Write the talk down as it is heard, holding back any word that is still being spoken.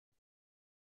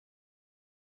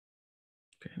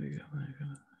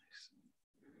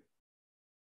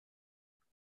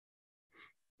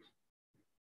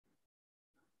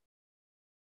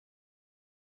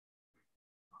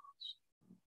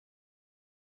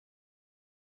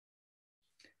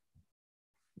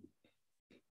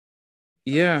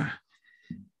Yeah.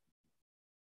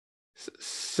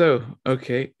 So,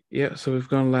 okay. Yeah. So we've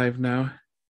gone live now.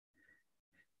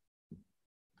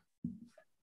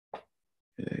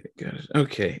 Got it.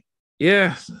 Okay.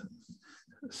 Yeah.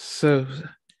 So,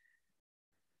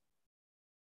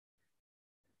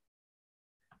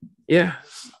 yeah.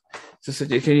 So,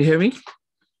 can you hear me?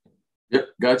 Yep,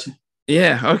 gotcha.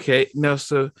 Yeah. Okay. No.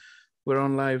 So we're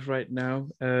on live right now.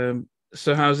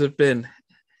 So how's it been?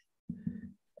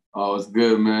 Oh, it's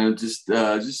good, man. Just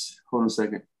hold on a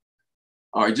second.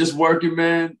 All right, just working,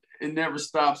 man. It never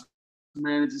stops,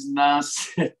 man. It's just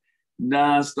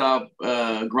non-stop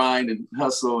grind and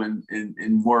hustle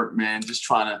and work, man. Just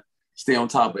trying to stay on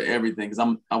top of everything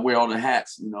because I wear all the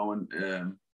hats, and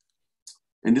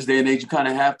in this day and age, you kind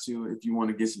of have to if you want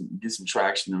to get some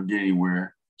traction or get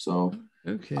anywhere. So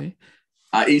Okay.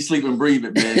 I eat, sleep, and breathe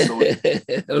it, man. So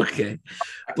okay.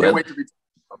 I can't Well, wait to retire.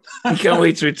 you can't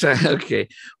wait to retire. Okay.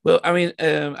 Well, I mean,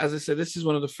 as I said, this is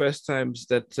one of the first times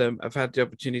that I've had the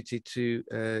opportunity to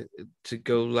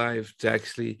go live to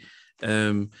actually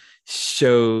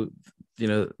show,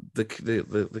 the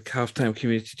halftime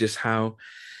community just how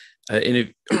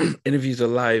interviews are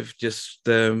live. Just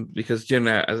because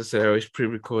generally, as I said, I always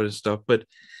pre-record and stuff. But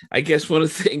I guess one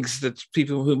of the things that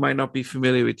people who might not be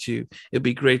familiar with you, it'd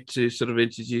be great to sort of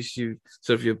introduce you,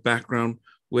 sort of your background,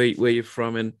 where you're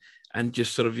from, and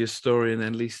just sort of your story, and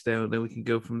at least then we can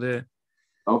go from there.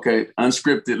 Okay,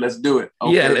 unscripted. Let's do it.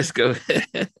 Yeah, Okay. let's go.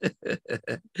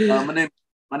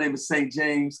 My name is Saint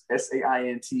James,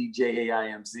 SaintJaimz,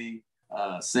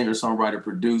 singer, songwriter,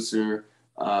 producer,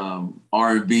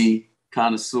 R&B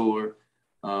connoisseur.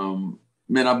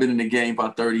 Man, I've been in the game for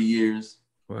 30 years.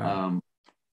 Wow.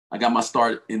 I got my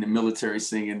start in the military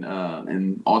singing,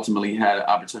 and ultimately had an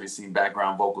opportunity to sing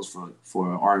background vocals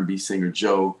for R&B singer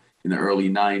Joe in the early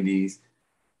 90s.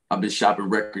 I've been shopping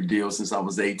record deals since I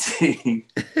was 18.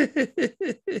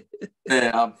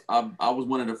 Yeah, I was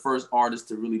one of the first artists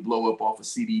to really blow up off of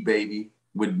CD Baby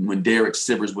when Derek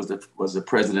Sivers was the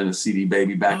president of CD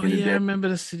Baby back Oh in the yeah, I day. remember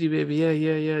the City Baby.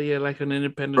 Yeah. Like an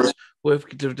independent First, worth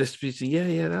of distribution.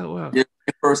 Yeah. That wow. yeah,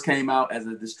 it first came out as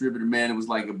a distributor, man. It was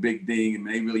like a big thing, and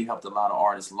they really helped a lot of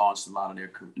artists launch a lot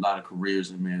of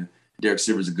careers. And man, Derek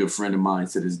Sivers is a good friend of mine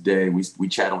to this day. We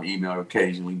chat on email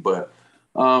occasionally, but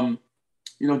um,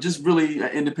 just really an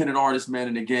independent artist, man,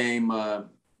 in the game.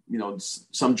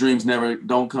 Some dreams never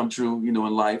don't come true, in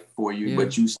life for you, Yeah.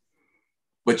 but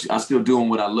I'm still doing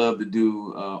what I love to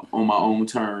do on my own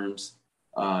terms,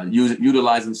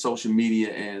 utilizing social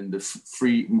media and the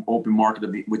free open market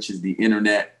which is the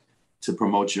internet to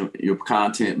promote your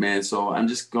content, man. So I'm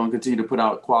just going to continue to put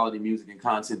out quality music and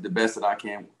content the best that I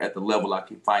can at the level I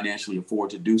can financially afford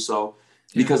to do so.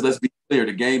 Yeah. Because let's be clear,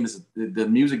 the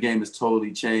music game has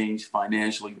totally changed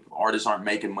financially. Artists aren't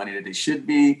making money that they should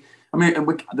be. I mean, and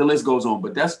the list goes on,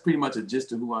 but that's pretty much a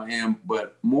gist of who I am.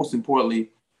 But most importantly,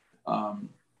 um,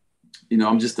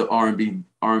 I'm just the R&B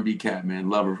cat, man,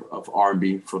 lover of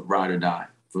R&B for ride or die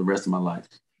for the rest of my life.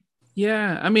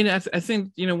 Yeah, I mean, I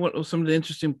think what some of the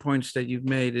interesting points that you've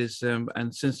made is,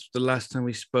 and since the last time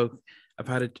we spoke, I've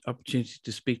had an opportunity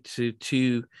to speak to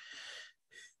two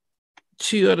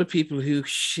other people who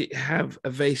have a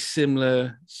very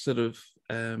similar sort of,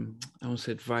 I won't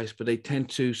say advice, but they tend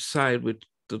to side with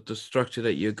the structure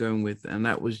that you're going with, and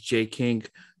that was Jay King,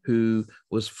 who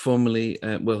was formerly,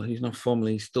 well, he's not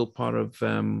formerly, he's still part of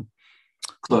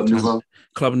Club Nouveau.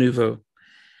 Club Nouveau.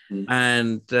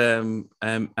 Mm-hmm.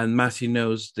 And Matthew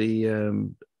knows the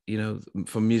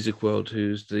from Music World,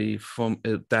 who's the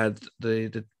dad,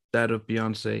 the dad of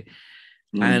Beyonce,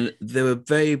 and they were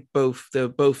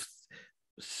both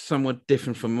somewhat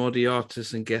different from all the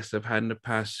artists and guests I've had in the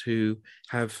past who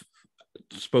have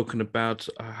spoken about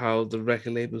how the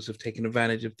record labels have taken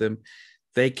advantage of them.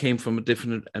 They came from a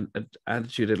different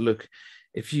attitude that, look,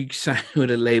 if you sign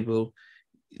with a label,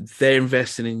 they're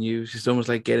investing in you. It's almost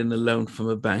like getting a loan from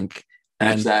a bank,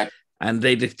 and Exactly. and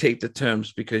they dictate the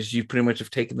terms because you pretty much have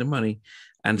taken the money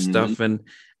and stuff. And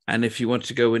if you want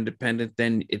to go independent,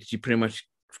 then you pretty much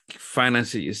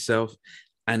finance it yourself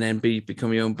and then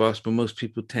become your own boss. But most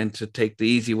people tend to take the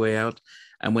easy way out,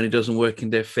 and when it doesn't work in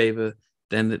their favor,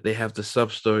 then they have the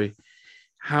sub story.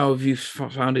 How have you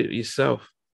found it yourself?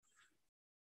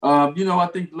 I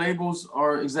think labels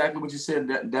are exactly what you said.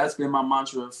 That's been my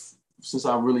mantra since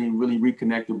I really,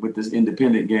 reconnected with this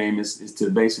independent game is to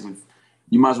basically,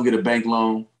 you might as well get a bank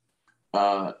loan,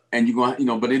 And you're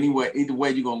going, but anyway, either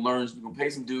way, you're going to learn, you're going to pay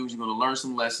some dues, you're going to learn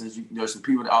some lessons. There's some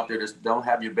people out there that don't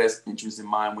have your best interest in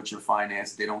mind with your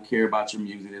finances. They don't care about your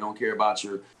music. They don't care about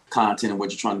your content and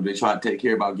what you're trying to do. They try to take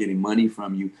care about getting money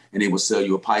from you, and they will sell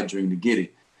you a pipe dream to get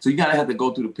it. So you got to have to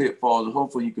go through the pitfalls, and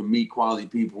hopefully you can meet quality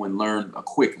people and learn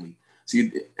quickly.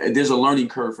 See, there's a learning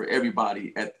curve for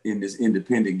everybody in this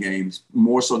independent games,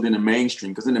 more so than the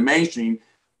mainstream. Because in the mainstream,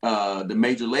 the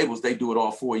major labels, they do it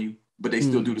all for you, but they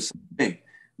still do the same thing.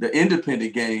 The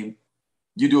independent game,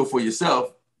 you do it for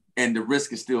yourself, and the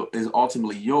risk is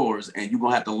ultimately yours, and you're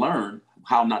gonna have to learn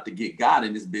how not to get got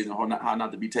in this business, or how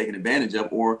not to be taken advantage of,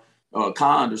 or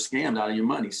conned or scammed out of your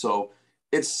money. So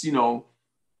it's,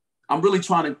 I'm really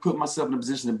trying to put myself in a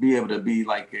position to be able to be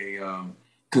like a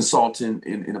consultant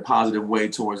in a positive way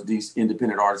towards these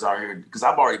independent artists out here, because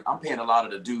I'm paying a lot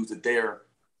of the dues that they're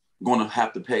going to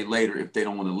have to pay later if they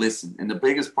don't want to listen. And the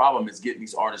biggest problem is getting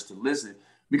these artists to listen,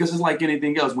 because it's like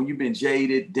anything else. When you've been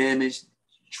jaded, damaged,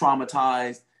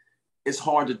 traumatized, it's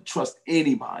hard to trust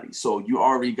anybody. So you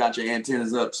already got your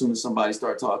antennas up as soon as somebody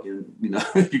start talking,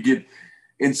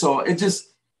 and so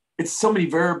it's so many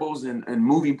variables and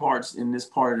moving parts in this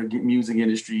part of the music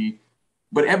industry.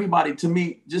 But everybody, to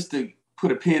me, just to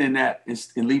put a pin in that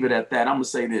and leave it at that, I'm gonna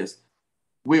say this.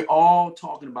 We're all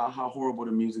talking about how horrible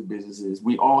the music business is.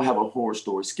 We all have a horror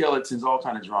story, skeletons, all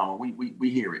kind of drama. We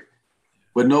hear it,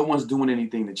 but no one's doing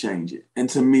anything to change it. And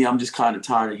to me, I'm just kind of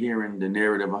tired of hearing the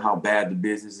narrative of how bad the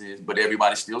business is, but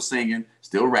everybody's still singing,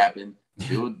 still rapping,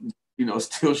 still,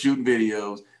 still shooting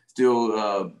videos,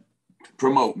 still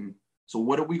promoting. So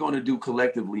what are we going to do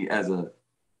collectively as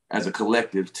a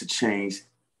collective to change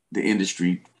the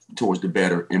industry towards the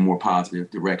better and more positive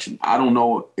direction? I don't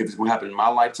know if it's going to happen in my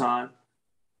lifetime.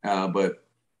 But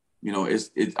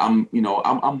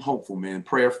I'm hopeful, man.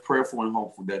 Prayerful and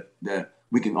hopeful that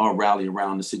we can all rally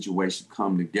around the situation,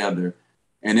 come together.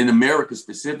 And in America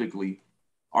specifically,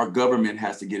 our government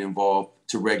has to get involved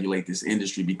to regulate this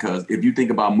industry, because if you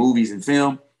think about movies and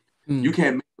film, you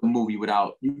can't make a movie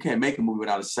without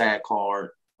a SAG card,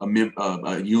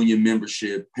 a union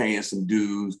membership, paying some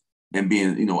dues, and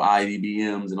being,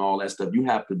 IDBMs and all that stuff. You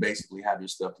have to basically have your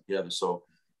stuff together. So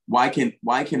why can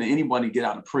anybody get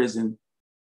out of prison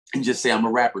and just say, I'm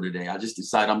a rapper today? I just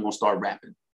decide I'm gonna start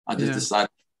rapping. I just decide I'm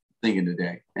singing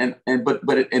today. And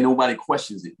nobody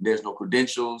questions it. There's no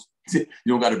credentials. You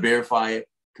don't got to verify it,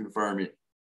 confirm it.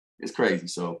 It's crazy.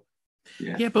 So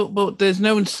yeah, but there's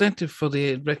no incentive for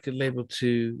the record label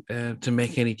to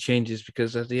make any changes,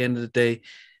 because at the end of the day,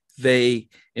 they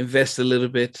invest a little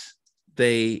bit,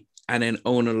 and then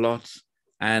own a lot,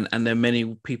 and there are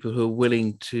many people who are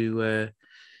willing to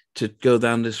go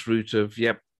down this route of,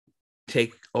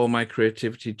 take all my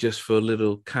creativity just for a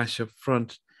little cash up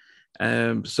front.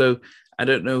 So I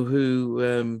don't know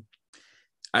who.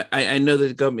 I know that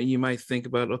the government, you might think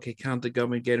about, okay, can't the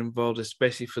government get involved,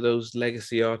 especially for those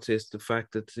legacy artists? The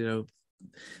fact that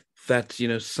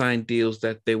signed deals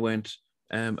that they weren't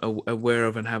aware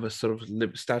of, and have a sort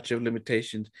of statute of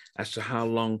limitations as to how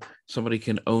long somebody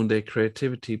can own their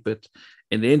creativity. But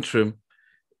in the interim,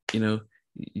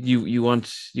 you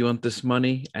want this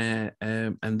money,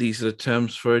 and these are the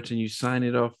terms for it, and you sign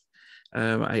it off.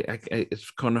 It's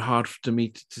kind of hard to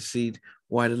me to see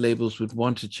why the labels would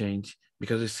want to change,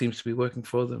 because it seems to be working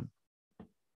for them.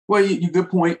 Well, you good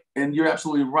point, and you're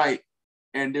absolutely right.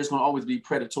 And there's going to always be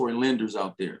predatory lenders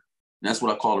out there. And that's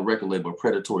what I call a record label, a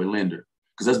predatory lender,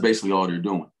 because that's basically all they're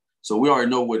doing. So we already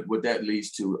know what that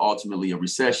leads to: ultimately a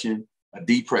recession, a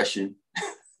depression,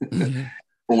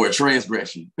 or a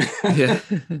transgression.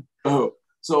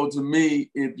 So to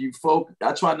me, if you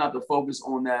I try not to focus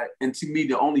on that. And to me,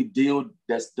 the only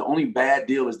bad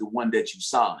deal is the one that you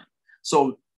sign.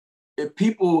 So if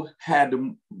people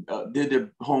did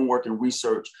their homework and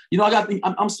research,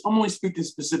 I'm only speaking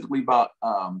specifically about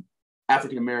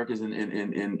African Americans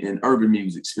in urban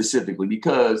music specifically,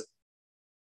 because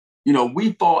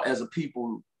we thought as a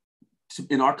people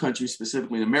in our country,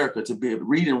 specifically in America, to be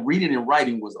reading and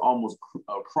writing was almost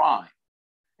a crime.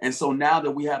 And so now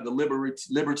that we have the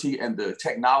liberty and the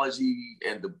technology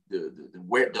and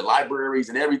the libraries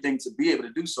and everything to be able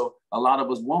to do so, a lot of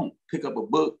us won't pick up a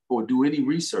book or do any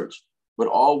research, but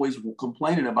always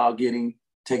complaining about getting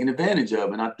taken advantage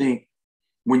of. And I think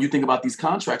when you think about these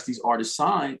contracts these artists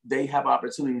sign, they have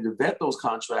opportunity to vet those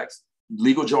contracts,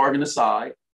 legal jargon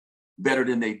aside, better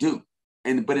than they do.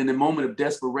 But in the moment of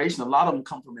desperation, a lot of them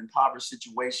come from impoverished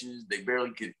situations. They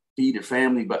barely could feed their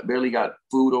family, but barely got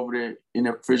food over there in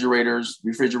their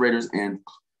refrigerators and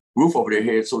roof over their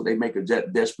head. So they make a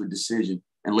desperate decision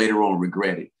and later on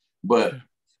regret it. But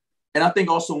And I think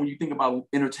also when you think about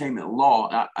entertainment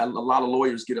law, a lot of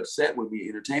lawyers get upset with me,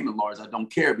 entertainment lawyers. I don't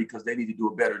care because they need to do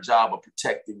a better job of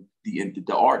protecting the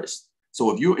artist.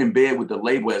 So if you're in bed with the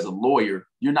label as a lawyer,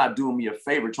 you're not doing me a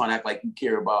favor trying to act like you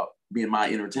care about being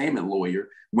my entertainment lawyer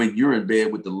when you're in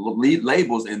bed with the lead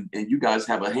labels and you guys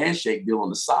have a handshake deal on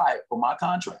the side for my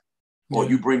contract. Yeah. Or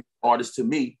you bring artists to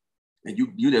me and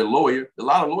you their lawyer. A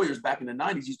lot of lawyers back in the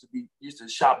 90s used to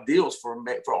shop deals for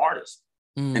artists.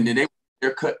 And then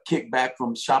they're kickback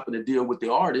from shopping a deal with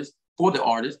the artist for the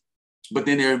artist, but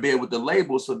then they're in bed with the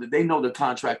label so that they know the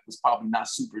contract was probably not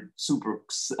super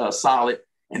solid,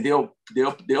 and they'll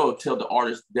tell the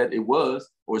artist that it was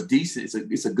or it's decent.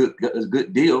 It's a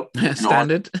good deal.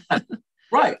 Standard,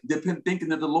 right? Thinking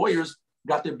that the lawyers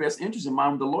got their best interest in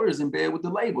mind. The lawyers in bed with the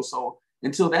label. So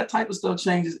until that type of stuff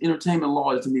changes, entertainment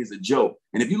law to me is a joke.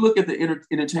 And if you look at the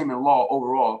entertainment law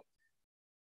overall,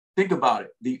 think about it.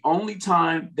 The only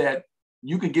time that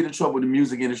you can get in trouble in the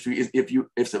music industry is if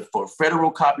it's for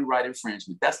federal copyright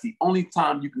infringement. That's the only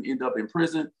time you can end up in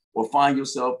prison or find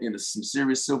yourself in some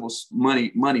serious civil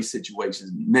money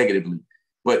situations negatively.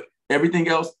 But everything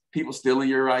else, people stealing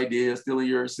your ideas, stealing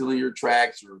your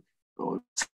tracks, or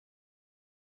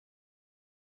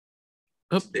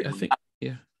I think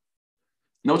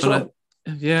no trouble.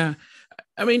 Yeah,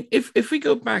 I mean, if we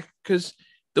go back, because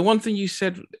the one thing you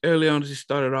said early on as you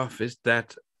started off is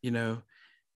that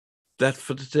that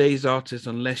for today's artists,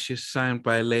 unless you're signed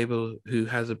by a label who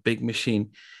has a big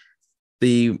machine,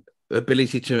 the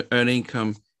ability to earn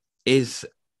income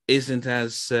isn't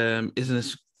as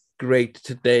great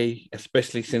today,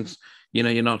 especially since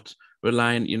you're not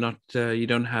reliant, you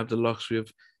don't have the luxury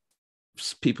of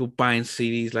people buying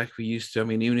CDs like we used to. I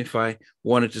mean, even if I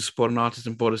wanted to support an artist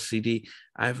and bought a CD,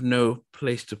 I have no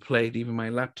place to play it. Even my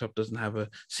laptop doesn't have a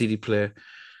CD player.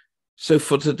 So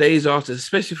for today's artists,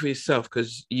 especially for yourself,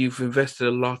 because you've invested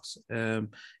a lot.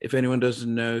 If anyone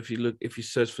doesn't know, if you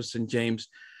search for St. James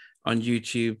on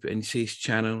YouTube and you see his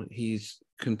channel, he's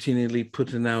continually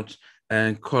putting out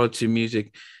quality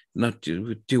music, not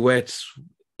duets,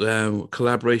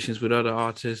 collaborations with other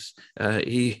artists.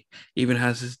 He even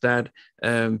has his dad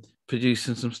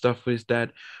producing some stuff for his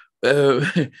dad.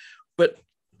 But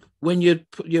when you're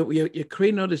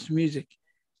creating all this music,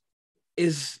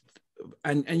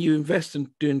 and you invest in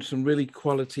doing some really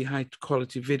high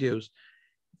quality videos,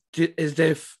 do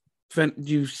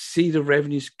you see the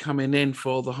revenues coming in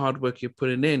for all the hard work you're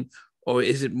putting in, or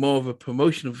is it more of a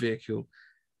promotional vehicle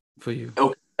for you?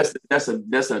 Okay, that's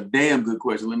a damn good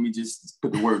question. Let me just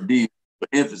put the word "D" for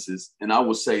emphasis, and I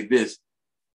will say this: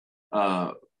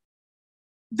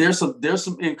 there's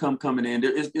some income coming in.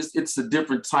 It's a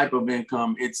different type of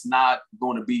income. It's not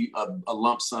going to be a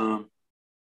lump sum.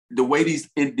 The way these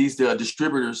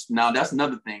distributors, now that's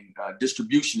another thing.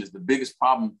 Distribution is the biggest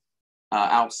problem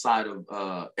outside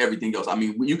of everything else. I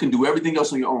mean, you can do everything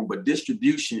else on your own, but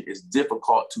distribution is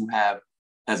difficult to have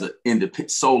as an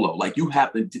independent solo. Like you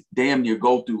have to damn near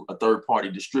go through a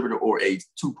third-party distributor or a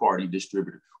two-party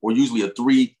distributor, or usually a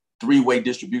three-way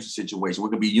distribution situation. It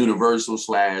could be Universal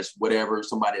 / whatever,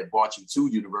 somebody that bought you to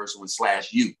Universal and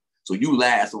 / you. So you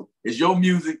last on, it's your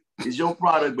music, it's your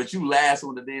product, but you last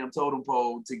on the damn totem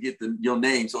pole to get your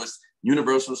name. So it's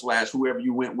Universal / whoever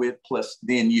you went with plus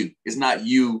then you. It's not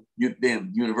you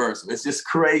them, Universal. It's just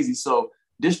crazy. So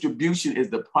distribution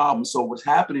is the problem. So what's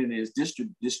happening is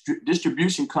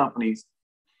distribution companies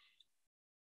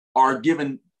are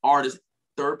giving artists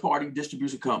third-party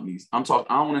distribution companies. I don't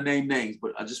want to name names,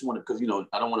 but I just want to, because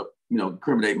I don't want to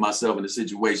incriminate myself in the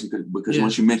situation because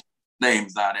once you mention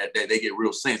names now that they get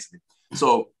real sensitive.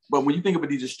 So, but when you think about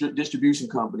these distribution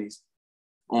companies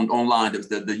online,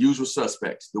 the usual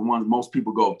suspects, the ones most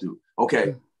people go through,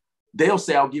 okay, they'll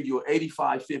say, I'll give you an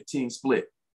 85-15 split.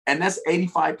 And that's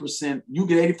 85%. You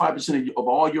get 85% of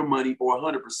all your money or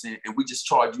 100%. And we just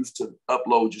charge you to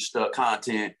upload your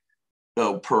content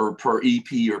per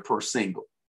EP or per single.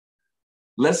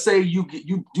 Let's say you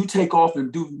take off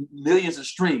and do millions of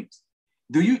streams.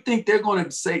 Do you think they're going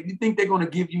to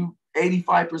give you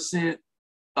 85%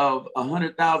 of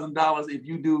 $100,000 if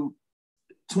you do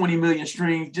 20 million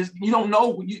streams? Just, you don't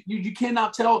know. You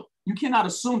cannot tell. You cannot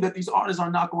assume that these artists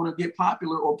are not going to get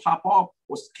popular or pop off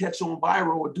or catch on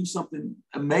viral or do something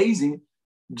amazing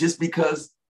just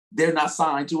because they're not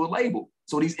signed to a label.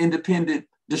 So these independent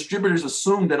distributors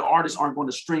assume that artists aren't going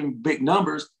to stream big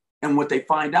numbers. And what they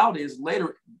find out is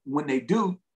later when they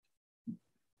do,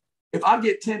 if I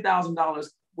get $10,000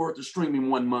 worth of streaming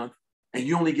 1 month and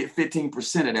you only get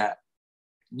 15% of that,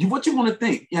 what you want to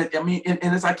think? I mean, and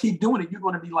as I keep doing it, you're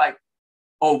going to be like,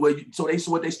 oh, well, so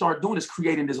what they start doing is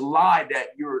creating this lie that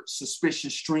you're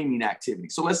suspicious streaming activity.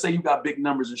 So let's say you got big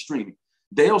numbers in streaming.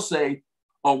 they'll say,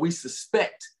 oh, we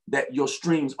suspect that your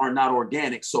streams are not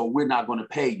organic, so we're not going to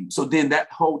pay you. So then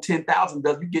that whole 10,000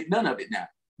 you get none of it now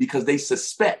because they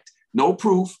suspect. No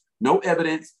proof, no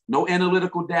evidence, no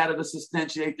analytical data to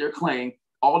substantiate their claim.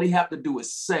 All they have to do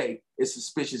is say it's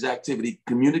suspicious activity,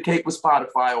 communicate with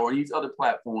Spotify or these other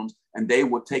platforms, and they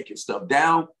will take your stuff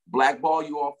down, blackball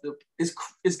you off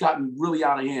it's gotten really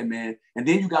out of hand, man. And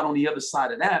then you got on the other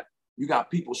side of that, you got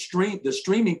people you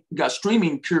got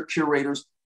streaming curators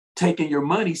taking your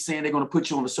money, saying they're going to put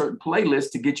you on a certain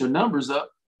playlist to get your numbers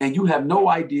up. And you have no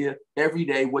idea every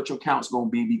day what your count's going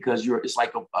to be because it's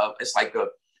like a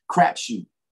crapshoot.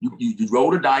 You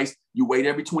roll the dice, you wait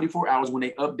every 24 hours when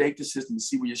they update the system to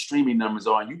see where your streaming numbers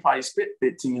are. And you probably spent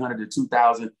 1,500 to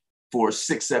 2,000 for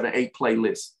 6, 7, 8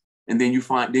 playlists. And then you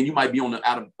might be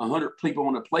out of 100 people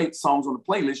on the songs on the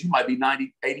playlist, you might be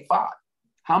 90, 85.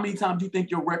 How many times do you think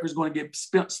your record's going to get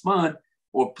spun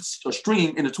or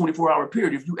streamed in a 24-hour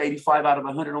period if you 85 out of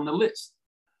 100 on the list?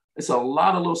 It's a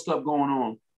lot of little stuff going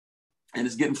on, and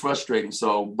it's getting frustrating.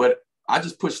 So, but I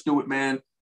just push through it, man.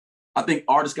 I think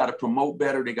artists got to promote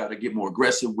better. They got to get more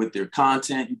aggressive with their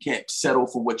content. You can't settle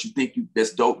for what you think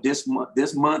that's dope this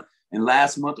month and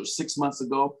last month or 6 months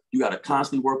ago. You got to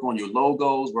constantly work on your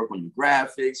logos, work on your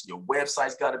graphics. Your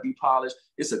website's got to be polished.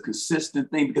 It's a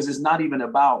consistent thing because it's not even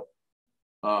about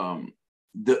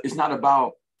it's not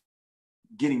about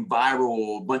getting viral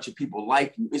or a bunch of people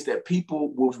like you. It's that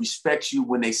people will respect you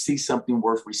when they see something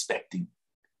worth respecting.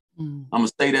 I'm gonna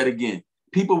say that again.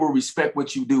 People will respect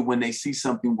what you do when they see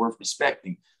something worth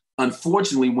respecting.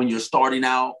 Unfortunately, when you're starting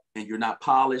out and you're not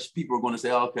polished, people are going to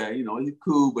say, okay, he's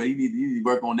cool, but you need to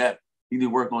work on that. You need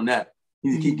to work on that.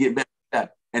 You need to keep getting better at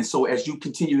that. And so as you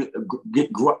continue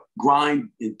to grind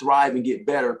and thrive and get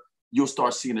better, you'll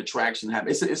start seeing attraction happen.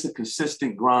 It's a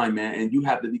consistent grind, man, and you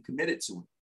have to be committed to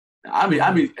it. I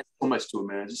mean, so much to it,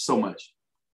 man. Just so much.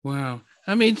 Wow.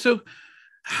 I mean, so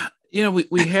we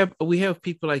have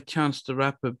people like Chance the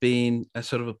Rapper being a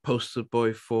sort of a poster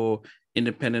boy for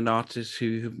independent artists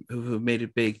who have made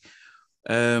it big,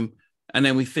 and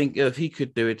then we think if he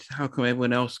could do it, how come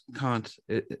everyone else can't?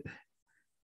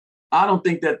 I don't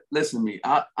think that. Listen to me.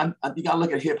 I think I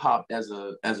look at hip hop as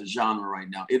a genre right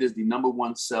now. It is the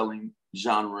 #1 selling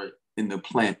genre on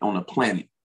the planet,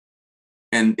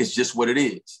 and it's just what it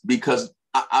is. Because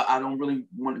I don't really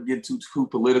want to get too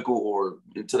political or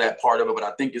into that part of it, but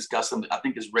I think it's got something. I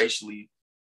think it's racially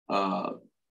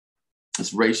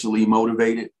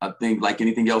motivated. I think like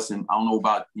anything else, and I don't know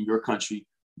about in your country,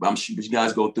 but I'm sure you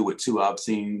guys go through it too. I've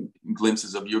seen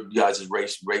glimpses of your guys'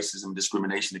 racism,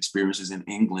 discrimination experiences in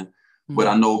England, but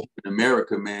I know in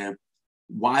America, man,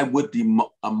 why would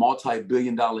a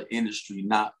multi-billion-dollar industry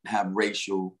not have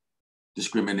racial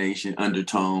discrimination,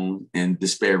 undertone, and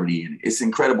disparity in it? It's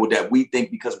incredible that we think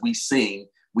because we sing,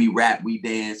 we rap, we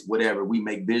dance, whatever, we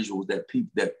make visuals that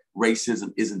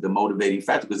racism isn't the motivating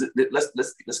factor. Because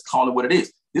let's call it what it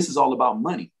is. This is all about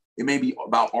money. It may be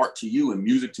about art to you and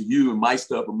music to you and my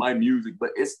stuff and my music,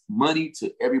 but it's money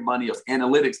to everybody else.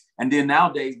 Analytics, and then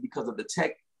nowadays because of the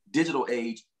tech digital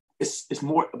age, it's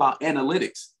more about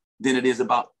analytics than it is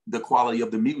about the quality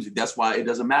of the music. That's why it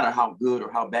doesn't matter how good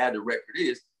or how bad the record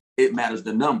is. It matters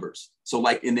the numbers. So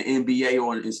like in the NBA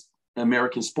or in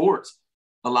American sports,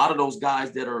 a lot of those guys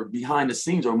that are behind the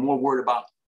scenes are more worried about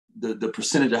the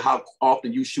percentage of how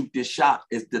often you shoot this shot.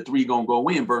 Is the three going to go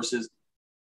in versus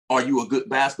are you a good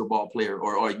basketball player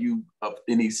or are you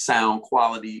any sound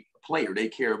quality player? They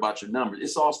care about your numbers.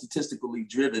 It's all statistically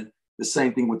driven. The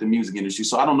same thing with the music industry.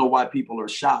 So I don't know why people are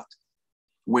shocked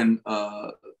when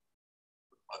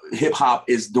hip hop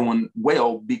is doing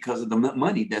well because of the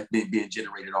money that's being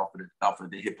generated off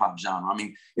of the hip hop genre. I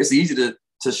mean, it's easy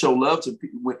to show love to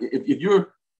people if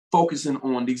you're focusing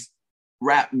on these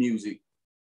rap music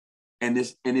and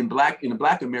in Black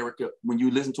America. When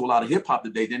you listen to a lot of hip hop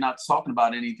today, they're not talking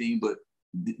about anything but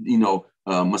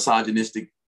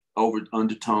misogynistic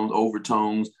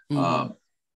overtones,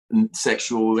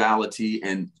 sexuality,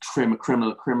 and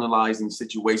criminalizing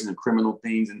situations and criminal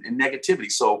things and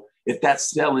negativity. So if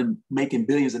that's making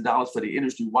billions of dollars for the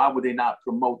industry, why would they not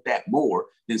promote that more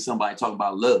than somebody talking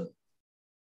about love?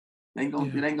 It ain't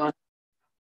gonna.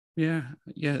 Yeah.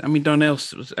 I mean, Donnell,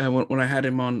 when I had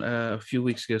him on a few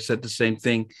weeks ago, said the same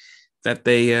thing, that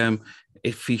they,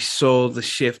 if he saw the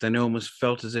shift, and it almost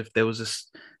felt as if there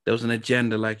was an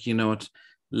agenda, like,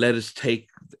 let us take,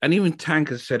 and even Tank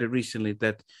has said it recently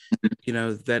that,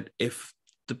 that if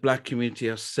the Black community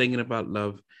are singing about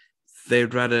love,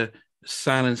 they'd rather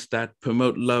silence that,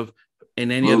 promote love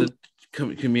in any other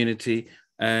community,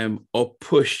 or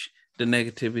push the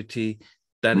negativity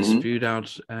that is spewed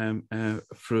out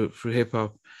through hip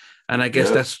hop. And I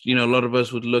guess that's, you know, a lot of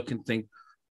us would look and think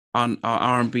on our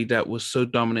R&B that was so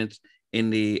dominant in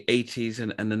the 80s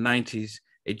and the 90s,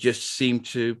 it just seemed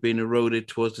to have been eroded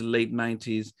towards the late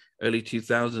 90s, early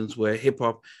 2000s, where hip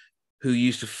hop, who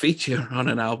used to feature on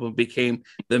an album, became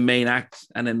the main act,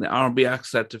 and then the R&B acts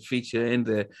started to feature in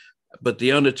there. But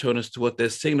the undertone as to what they're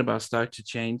singing about started to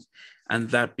change, and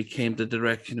that became the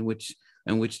direction in which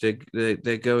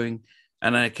they're going.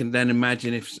 And I can then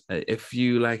imagine if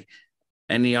you, like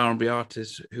any R&B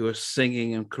artists who are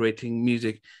singing and creating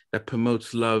music that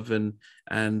promotes love and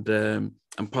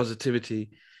positivity,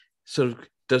 sort of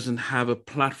doesn't have a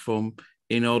platform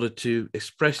in order to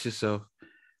express yourself.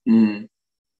 Mm.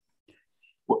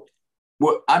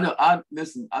 Well, I know.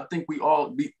 Listen. I think we all,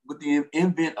 with the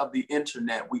invent of the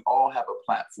internet, we all have a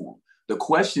platform. The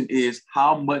question is,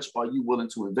 how much are you willing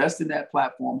to invest in that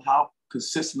platform? How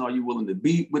consistent are you willing to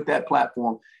be with that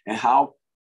platform? And how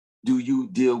do you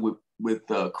deal with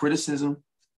criticism?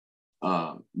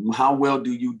 How well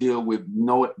do you deal with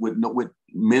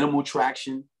minimal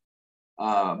traction?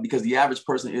 Because the average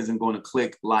person isn't going to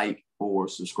click like or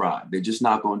subscribe. They're just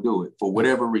not going to do it for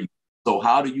whatever reason. So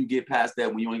how do you get past that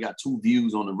when you only got 2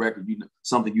 views on the record? You know,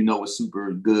 something you know is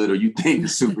super good, or you think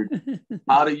is super good.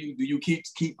 How do you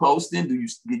keep posting? Do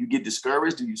you get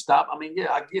discouraged? Do you stop? I mean,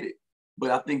 yeah, I get it, but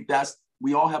I think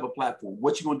we all have a platform.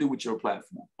 What you gonna do with your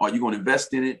platform? Are you gonna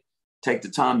invest in it? Take the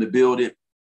time to build it.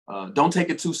 Don't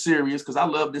take it too serious, because I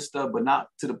love this stuff, but not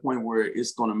to the point where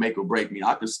it's gonna make or break me.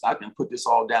 I can put this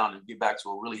all down and get back to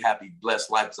a really happy, blessed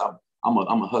life. Because I'm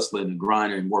a hustler and a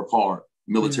grinder and work hard,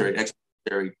 military,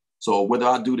 ex-military. So whether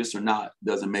I do this or not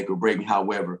doesn't make or break me.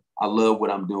 However, I love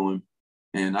what I'm doing.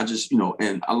 And I just,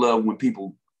 and I love when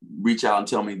people reach out and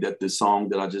tell me that the song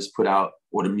that I just put out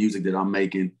or the music that I'm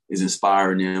making is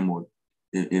inspiring them or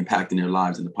impacting their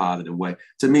lives in a positive way.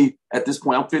 To me, at this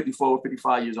point, I'm 54,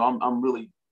 55 years old.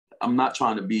 I'm not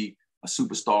trying to be a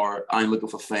superstar. I ain't looking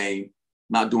for fame.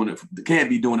 Not doing it. Can't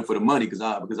be doing it for the money, because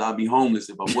I'd be homeless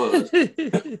if I was.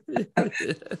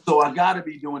 So I got to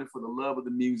be doing it for the love of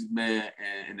the music, man,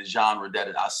 and the genre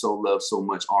that I so love so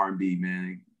much, R&B,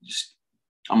 man.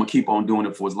 I'm gonna keep on doing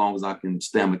it for as long as I can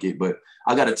stomach it. But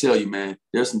I got to tell you, man,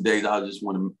 there's some days I just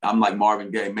want to. I'm like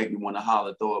Marvin Gaye, make me want to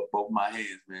holler, throw up both my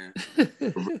hands, man.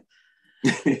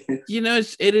 You know,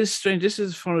 it is strange. This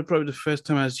is probably the first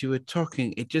time as you were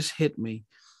talking, it just hit me.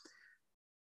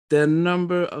 There are a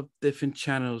number of different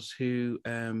channels who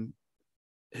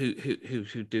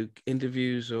do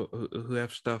interviews or who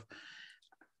have stuff,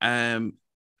 and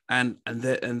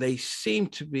they seem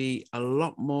to be a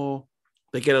lot more.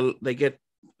 They get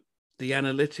the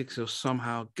analytics or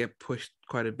somehow get pushed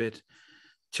quite a bit.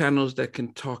 Channels that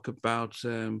can talk about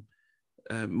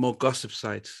more gossip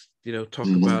sites, you know, talk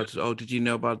about, oh, did you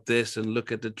know about this, and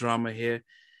look at the drama here,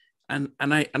 and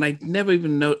I never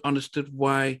even understood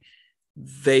why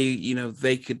they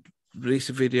could release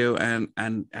a video and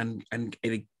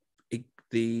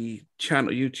the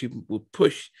channel YouTube will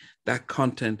push that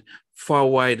content far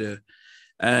wider,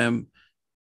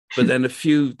 but then a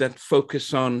few that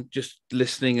focus on just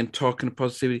listening and talking to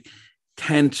positivity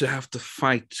tend to have to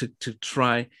fight to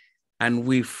try and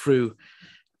weave through.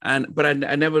 But I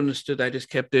never understood. I just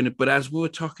kept doing it. But as we were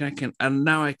talking,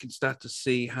 now I can start to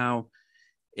see how,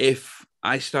 if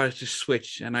I started to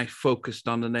switch and I focused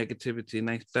on the negativity and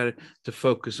I started to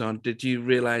focus on, did you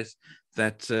realize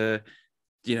that,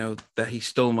 that he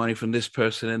stole money from this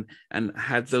person and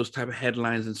had those type of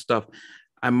headlines and stuff,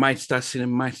 I might start seeing a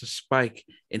massive spike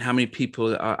in how many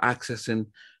people are accessing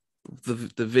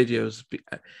the videos.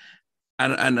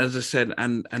 And as I said,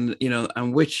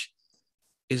 and which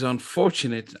is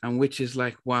unfortunate, and which is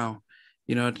like, wow,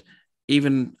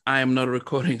 even I am not a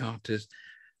recording artist,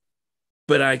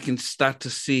 but I can start to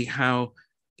see how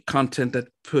content that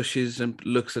pushes and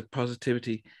looks at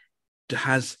positivity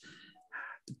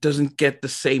doesn't get the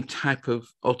same type of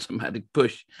automatic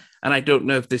push. And I don't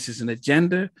know if this is an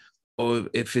agenda or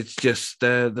if it's just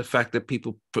the fact that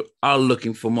people are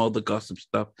looking for more of the gossip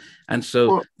stuff. And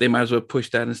so they might as well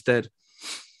push that instead.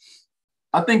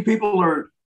 I think we're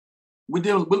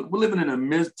living in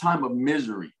a time of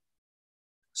misery.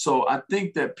 So I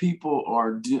think that people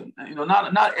are,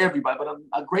 not everybody, but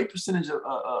a great percentage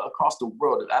across the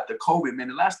world after COVID, man,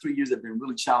 the last 3 years have been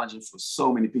really challenging for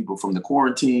so many people, from the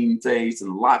quarantine phase to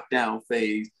the lockdown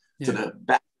phase, to the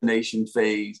vaccination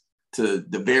phase, to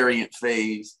the variant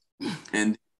phase.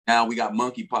 And now we got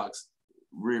monkeypox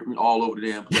all over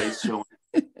the damn place showing.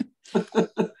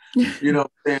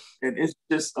 And it's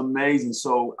just amazing.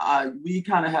 So we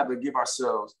kind of have to give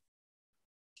ourselves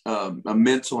a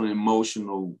mental and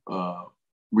emotional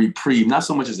reprieve, not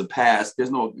so much as a pass.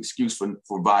 There's no excuse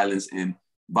for violence and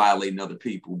violating other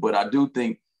people. But I do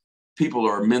think people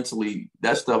are mentally,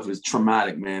 that stuff is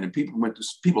traumatic, man. And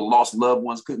people lost loved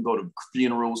ones, couldn't go to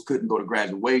funerals, couldn't go to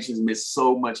graduations, missed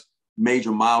so much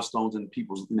major milestones in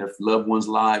their loved ones'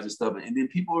 lives and stuff. And then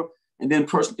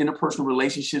interpersonal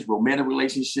relationships, romantic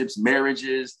relationships,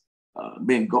 marriages,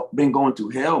 been going through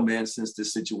hell, man, since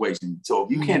this situation. So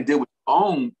if you can't deal with your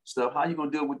own stuff, how are you gonna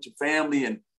deal with your family?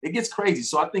 And it gets crazy.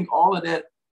 So I think all of that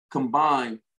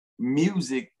combined,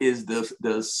 music is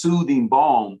the soothing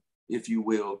balm, if you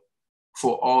will,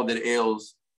 for all that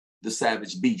ails the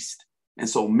savage beast. And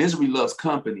so misery loves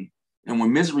company. And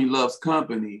when misery loves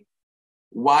company,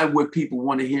 why would people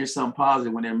want to hear something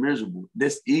positive when they're miserable?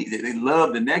 They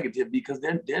love the negative because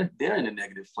they're in a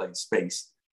negative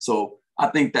space. So I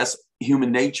think that's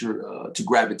human nature to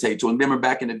gravitate to. And remember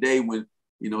back in the day when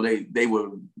they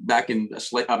were back in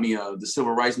the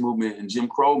civil rights movement and Jim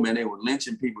Crow, man, they were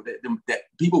lynching people. That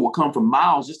people would come from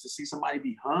miles just to see somebody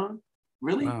be hung.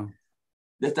 Really? Wow.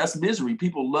 That's misery.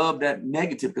 People love that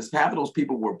negative because half of those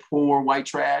people were poor white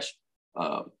trash,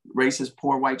 racist,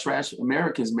 poor white trash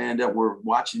Americans, man, that were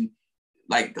watching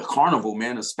like a carnival,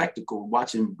 man, a spectacle,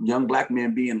 watching young Black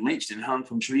men being lynched and hung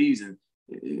from trees and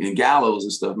gallows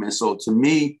and stuff, man. So to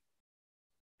me,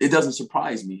 it doesn't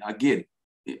surprise me. I get it.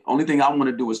 The only thing I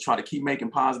want to do is try to keep making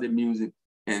positive music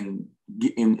and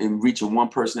reaching one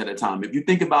person at a time. If you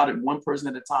think about it, one person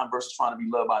at a time versus trying to be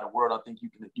loved by the world, I think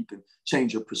you can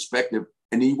change your perspective,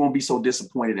 and then you won't be so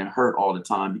disappointed and hurt all the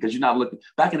time because you're not looking.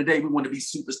 Back in the day, we wanted to be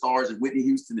superstars and Whitney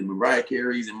Houston and Mariah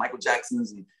Carey's and Michael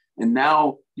Jackson's, and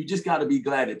now you just got to be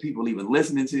glad that people even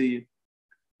listening to you,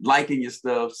 liking your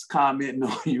stuff, commenting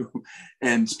on you,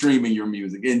 and streaming your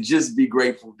music, and just be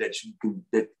grateful that you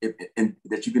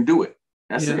can do it.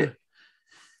 That's it.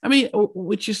 I mean,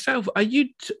 with yourself, are you?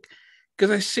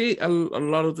 Because I see a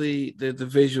lot of the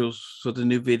visuals for the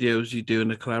new videos you do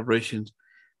and the collaborations.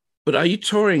 But are you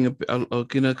touring?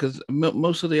 Because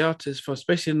most of the artists,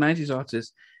 especially the '90s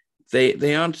artists,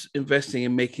 they aren't investing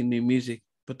in making new music,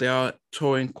 but they are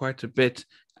touring quite a bit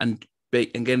and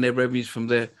getting their revenues from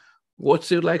there.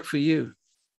 What's it like for you?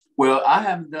 Well, I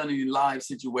haven't done any live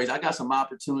situations. I got some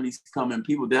opportunities coming.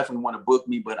 People definitely want to book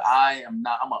me, but I am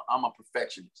not. I'm a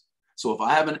perfectionist. So if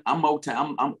I haven't, I'm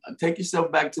Motown. I'm take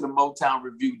yourself back to the Motown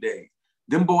review days.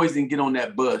 Them boys didn't get on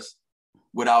that bus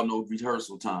without no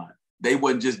rehearsal time. They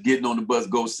wasn't just getting on the bus,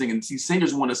 go singing. See,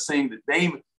 singers want to sing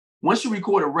once you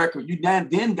record a record, you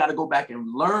then got to go back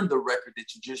and learn the record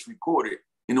that you just recorded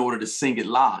in order to sing it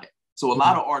live. So a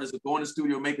lot of artists that go in the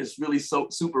studio, make this really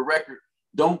super record,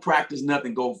 don't practice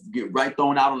nothing, go get right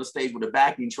thrown out on the stage with a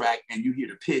backing track, and you hear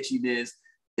the pitchiness.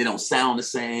 It don't sound the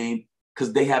same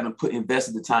because they haven't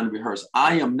invested the time to rehearse.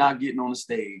 I am not getting on the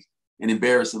stage and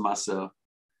embarrassing myself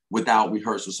without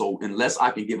rehearsal. So unless I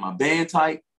can get my band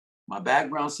tight, my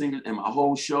background singers, and my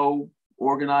whole show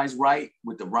organized right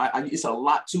with the right, it's a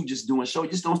lot too just doing show. You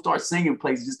just don't start singing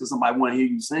places just because somebody want to hear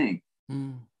you sing.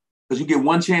 Because you get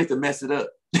one chance to mess it up.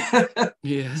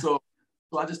 Yeah. So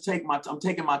I just I'm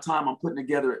taking my time. I'm putting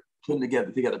together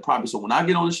properly. So when I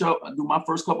get on the show, I do my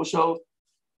first couple shows,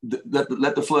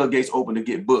 let the floodgates open to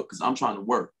get booked because I'm trying to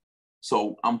work.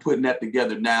 So I'm putting that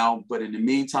together now. But in the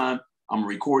meantime, I'm a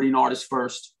recording artist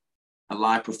first, a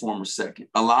live performer second.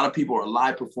 A lot of people are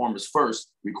live performers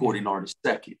first, recording artists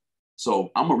second. So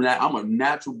I'm a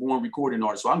natural born recording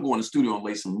artist. So I can go in the studio and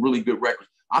lay some really good records.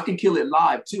 I can kill it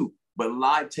live too, but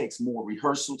live takes more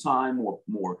rehearsal time,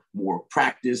 more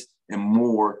practice, and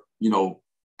more, you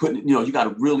got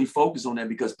to really focus on that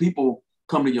because people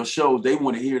come to your shows, they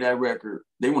want to hear that record.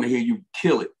 They want to hear you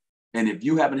kill it. And if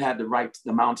you haven't had the right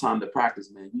amount of time to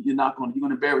practice, man, you're going to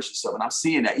embarrass yourself. And I'm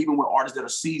seeing that even with artists that are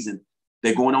seasoned,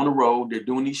 they're going on the road, they're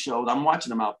doing these shows. I'm watching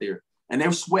them out there and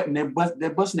they're sweating, they're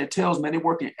busting their tails, man. They're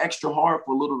working extra hard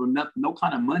for a little to no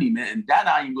kind of money, man. And that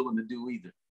I ain't willing to do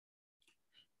either.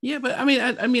 Yeah, but I mean,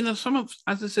 as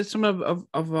I said, some of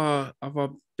our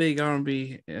big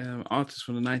R&B artists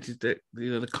from the '90s,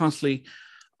 they're constantly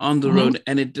on the road,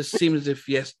 and it just seems as if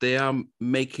yes, they are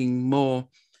making more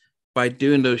by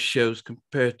doing those shows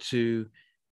compared to,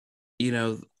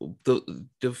 the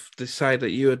side that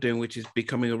you are doing, which is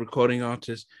becoming a recording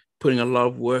artist, putting a lot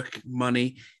of work,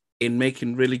 money in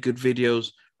making really good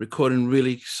videos, recording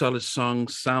really solid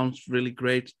songs, sounds really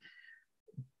great.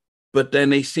 But then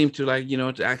they seem to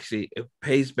it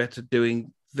pays better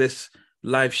doing this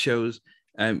live shows,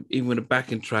 even with a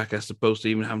backing track, as opposed to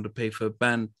even having to pay for a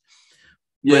band.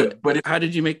 Yeah, but how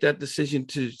did you make that decision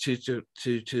to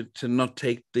not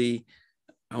take the,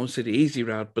 I won't say the easy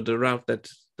route, but the route that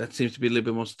seems to be a little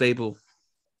bit more stable?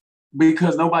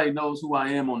 Because nobody knows who I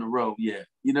am on the road yet.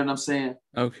 You know what I'm saying?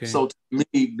 Okay. So to me,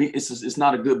 it's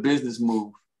not a good business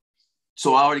move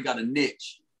So I already got a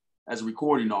niche as a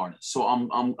recording artist. So I'm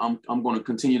going to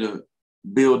continue to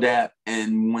build that.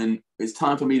 And when it's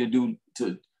time for me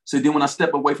so then when I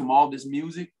step away from all this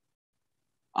music,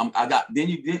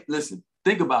 listen,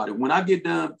 think about it. When I get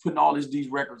done putting all these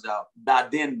records out, by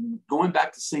then going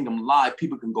back to sing them live,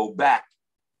 people can go back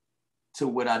to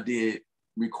what I did,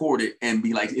 record it, and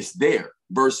be like, it's there.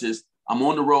 Versus I'm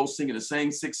on the road singing the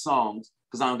same 6 songs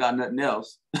because I don't got nothing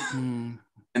else.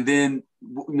 And then,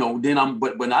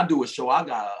 but when I do a show, I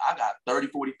got 30,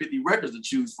 40, 50 records to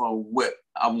choose from what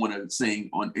I want to sing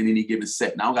in any given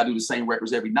set. Now I don't got to do the same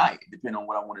records every night, depending on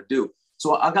what I want to do.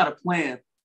 So I got a plan,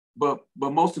 but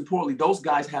most importantly, those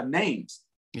guys have names.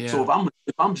 Yeah. So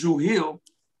if I'm Dru Hill,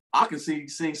 I can sing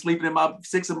Sleeping in My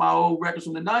 6 of my old records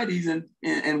from the 90s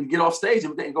and get off stage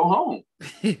and go home.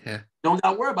 Yeah. Don't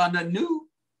got to worry about nothing new.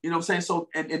 You know what I'm saying? So,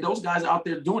 and those guys out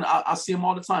there doing it, I see them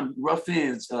all the time. Ruff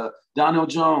Fynes, Donell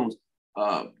Jones,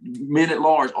 Men at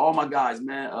Large, all my guys,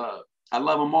 man. I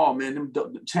love them all, man.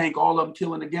 Tank, all of them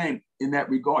killing the game in that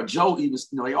regard. Joe even,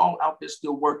 they all out there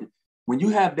still working. When you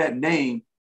have that name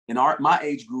in my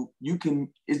age group,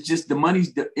 it's just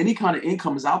any kind of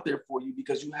income is out there for you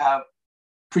because you have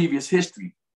previous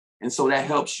history. And so that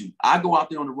helps you. I go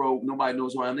out there on the road, nobody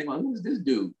knows who I am. They're like, who is this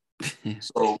dude?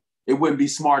 So it wouldn't be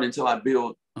smart until I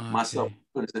build myself.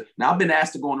 Now I've been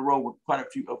asked to go on the road with quite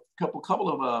a couple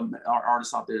of our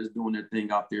artists out there that's doing their thing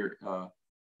out there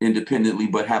independently,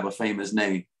 but have a famous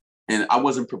name. And I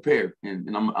wasn't prepared.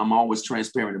 And I'm always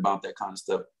transparent about that kind of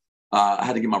stuff. I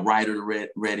had to get my writer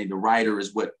ready. The writer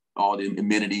is what all the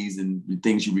amenities and the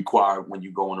things you require when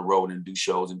you go on the road and do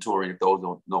shows and touring. If those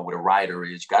don't know what a writer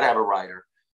is, you got to have a writer.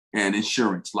 And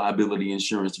insurance, liability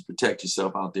insurance to protect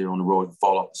yourself out there on the road and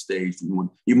fall off the stage.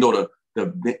 Even though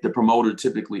the promoter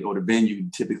typically or the venue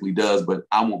typically does, but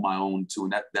I want my own too.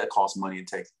 And that costs money and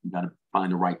you got to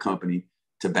find the right company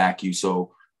to back you.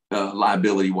 So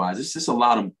liability wise, it's just a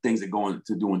lot of things that go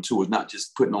into doing tours, not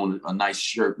just putting on a nice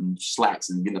shirt and slacks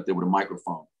and getting up there with a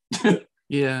microphone.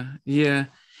 Yeah.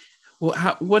 Well,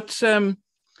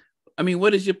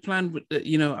 what is your plan with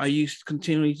are you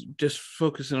continually just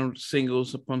focusing on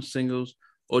singles upon singles,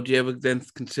 or do you ever then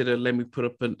consider, let me put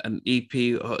up an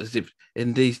EP, or is it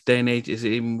in this day and age, is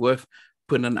it even worth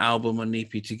putting an album or an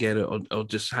EP together, or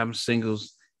just having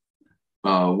singles?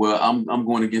 Well, I'm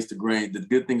going against the grain. The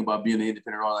good thing about being an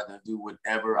independent artist, I can do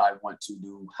whatever I want to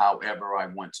do, however I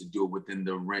want to do it within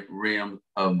the realm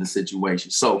of the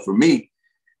situation. So for me,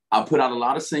 I put out a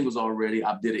lot of singles already.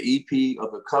 I did an EP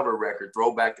of a cover record,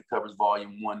 Throwback to Covers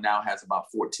Volume 1, now has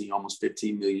about 14, almost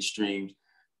 15 million streams.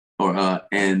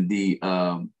 And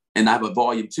I have a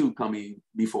Volume 2 coming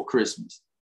before Christmas.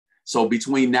 So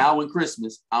between now and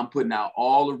Christmas, I'm putting out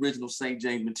all original St.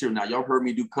 James material. Now, y'all heard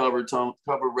me do cover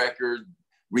records,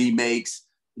 remakes,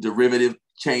 derivative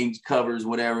change covers,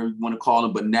 whatever you want to call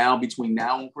them. But now, between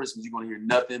now and Christmas, you're going to hear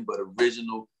nothing but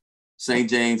original St.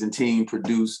 James and team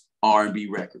produced R&B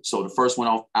records. So the first one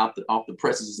off the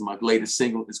presses is my latest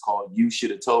single. It's called You Should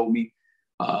Have Told Me.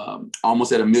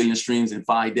 Almost at 1 million streams in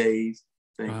 5 days.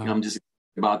 Wow. I'm just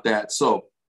about that. So,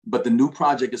 but the new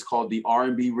project is called The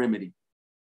R&B Remedy,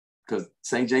 because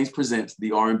St. James presents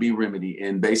The R&B Remedy.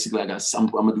 And basically I'm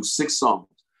going to do 6 songs.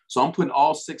 So I'm putting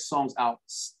all 6 songs out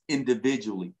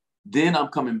individually. Then I'm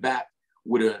coming back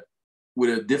with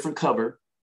a different cover,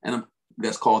 and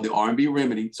that's called The R&B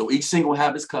Remedy. So each single will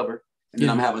have its cover. And then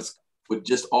I'm having with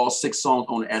just all 6 songs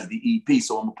on it as the EP.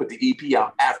 So I'm gonna put the EP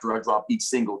out after I drop each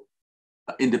single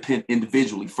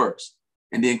individually first,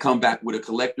 and then come back with a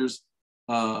collector's.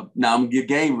 Now I'm gonna get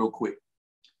game real quick.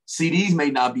 CDs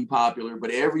may not be popular,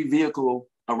 but every vehicle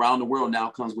around the world now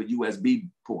comes with USB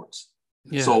ports.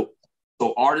 Yeah. So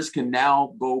artists can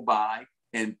now go buy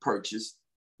and purchase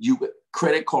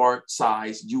credit card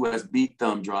size USB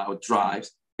thumb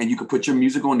drives, and you can put your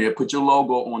music on there, put your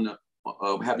logo on the.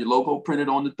 Have your logo printed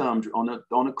on the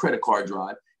on a credit card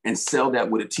drive, and sell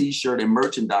that with a T-shirt and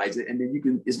merchandise it, and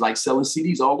then it's like selling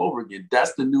CDs all over again.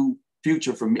 That's the new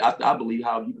future for me. I believe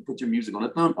how you can put your music on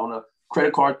a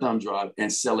credit card thumb drive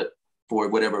and sell it for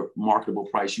whatever marketable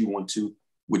price you want to,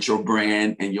 with your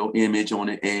brand and your image on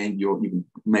it, and you can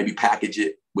maybe package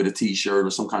it with a T-shirt or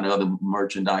some kind of other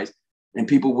merchandise, and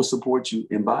people will support you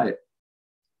and buy it.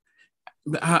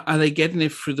 Are they getting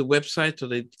it through the website, or are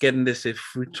they getting this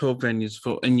through tour venues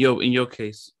in your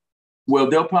case? Well,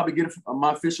 they'll probably get it from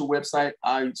my official website.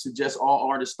 I suggest all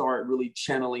artists start really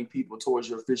channeling people towards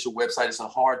your official website. It's a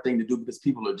hard thing to do because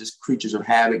people are just creatures of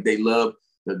habit. They love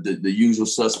the usual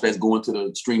suspects, going to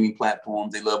the streaming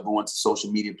platforms. They love going to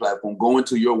social media platforms. Going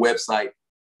to your website,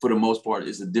 for the most part,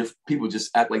 is people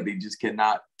just act like they just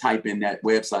cannot type in that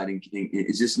website, and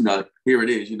it's just, here it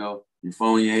is, your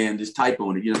phone in your hand, just type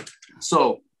on it, you know.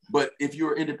 So, but if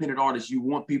you're an independent artist, you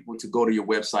want people to go to your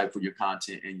website for your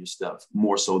content and your stuff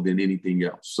more so than anything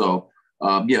else. So,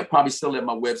 yeah, probably still at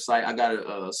my website. I got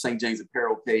a St. James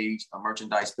Apparel page, a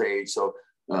merchandise page. So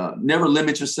never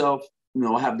limit yourself. You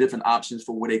know, I have different options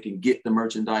for where they can get the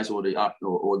merchandise or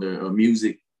the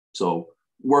music. So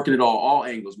working it all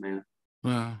angles, man.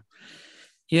 Wow.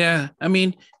 Yeah, I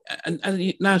mean,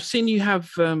 and now I've seen you have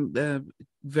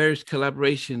various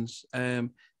collaborations.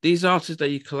 These artists that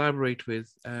you collaborate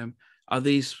with, are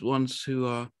these ones who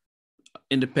are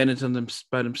independent on them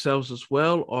by themselves as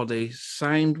well, or are they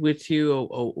signed with you,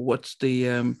 or what's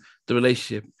the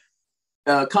relationship?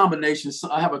 Combination.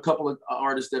 So I have a couple of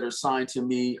artists that are signed to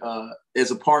me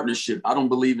as a partnership. I don't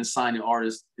believe in signing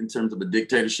artists in terms of a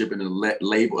dictatorship and a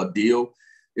label, a deal.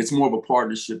 It's more of a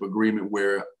partnership agreement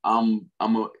where I'm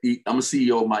a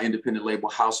CEO of my independent label,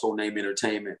 Household Name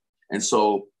Entertainment, and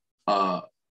so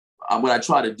what I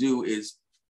try to do is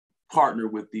partner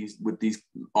with these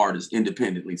artists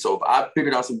independently. So if I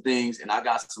figured out some things and I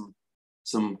got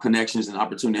some connections and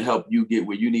opportunity to help you get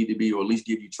where you need to be, or at least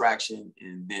give you traction,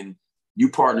 and then you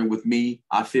partner with me,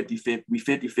 I 50-50, we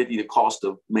 50-50 the cost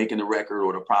of making the record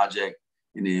or the project,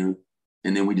 and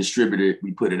then we distribute it,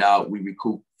 we put it out, we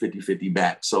recoup 50-50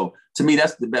 back. So to me,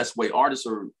 that's the best way. Artists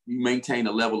you maintain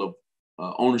a level of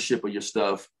ownership of your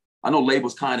stuff. I know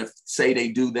labels kind of say they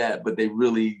do that, but they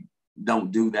really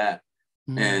don't do that.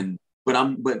 Mm.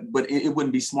 But it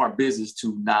wouldn't be smart business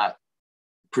to not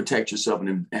protect yourself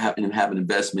and have an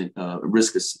investment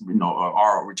risk,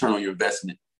 or return on your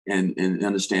investment and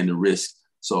understand the risk.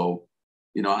 So,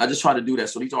 you know, I just try to do that.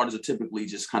 So these artists are typically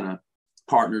just kind of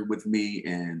partnered with me,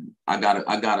 and I got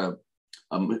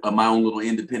my own little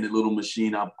independent little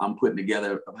machine I'm putting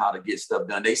together of how to get stuff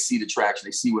done. They see the traction,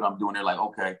 they see what I'm doing. They're like,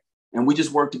 okay. And we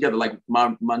just work together. Like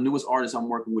my newest artist I'm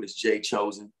working with is Jay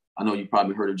Chosen. I know you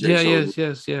probably heard of Jay Chosen.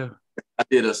 Yes, yeah. I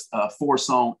did a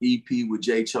 4-song EP with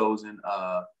Jay Chosen,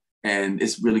 and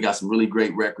it's really got some really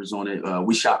great records on it.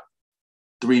 We shot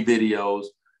 3 videos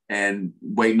and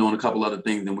waiting on a couple other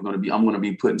things. And I'm going to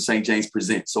be putting St. James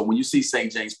Presents. So when you see St.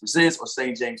 James Presents or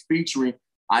St. James featuring,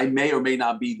 I may or may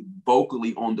not be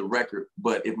vocally on the record,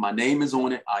 but if my name is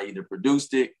on it, I either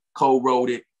produced it, co-wrote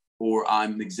it, or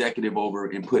I'm executive over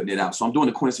and putting it out. So I'm doing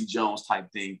the Quincy Jones type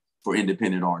thing for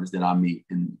independent artists that I meet,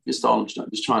 and just trying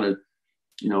to,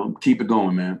 you know, keep it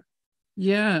going, man.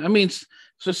 Yeah, I mean,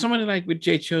 so somebody like with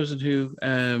Jay Chosen, who,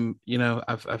 you know,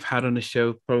 I've had on the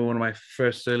show, probably one of my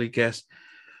first early guests.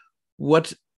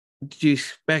 What do you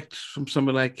expect from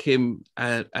somebody like him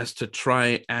as to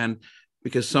try and,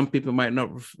 because some people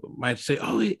might say,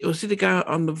 oh, was he the guy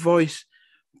on The Voice?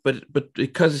 But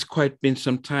because it's quite been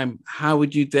some time, how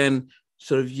would you then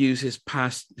sort of use his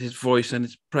voice and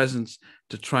his presence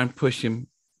to try and push him?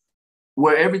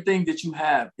 Where everything that you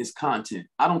have is content.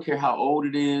 I don't care how old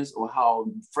it is or how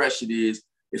fresh it is.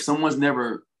 If someone's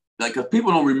never, like, if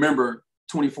people don't remember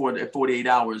 24 to 48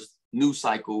 hours news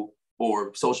cycle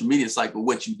or social media cycle,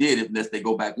 what you did, unless they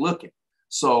go back looking.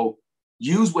 So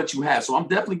use what you have. So I'm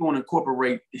definitely going to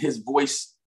incorporate his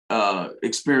voice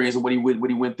experience and what he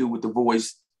went through with The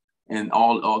Voice, and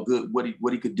all good, what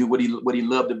he could do, what he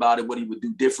loved about it, what he would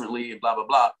do differently, and blah, blah,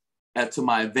 blah, to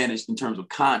my advantage in terms of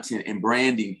content and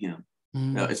branding him.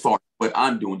 As far as what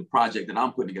I'm doing, the project that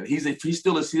I'm putting together. He's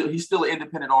still an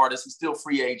independent artist. He's still a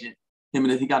free agent.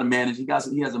 He got a manager.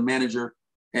 He has a manager.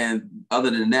 And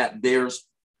other than that,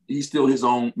 he's still his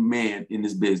own man in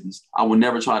this business. I will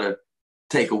never try to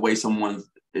take away someone's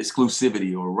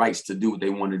exclusivity or rights to do what they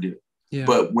want to do. Yeah.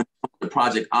 But when the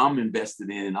project I'm invested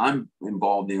in, I'm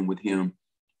involved in with him,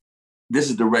 this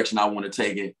is the direction I want to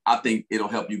take it. I think it'll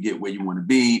help you get where you want to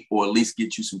be, or at least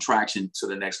get you some traction to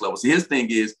the next level. See, his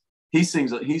thing is, he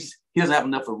doesn't have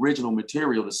enough original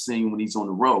material to sing when he's on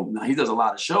the road. Now, he does a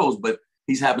lot of shows, but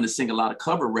he's having to sing a lot of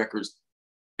cover records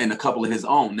and a couple of his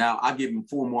own. Now, I give him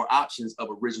 4 more options of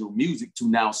original music to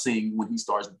now sing when he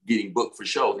starts getting booked for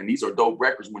shows. And these are dope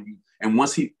records.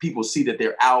 Once people see that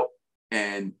they're out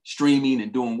and streaming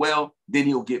and doing well, then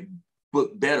he'll get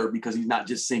booked better, because he's not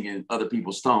just singing other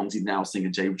people's songs. He's now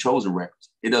singing Jay Chosen records.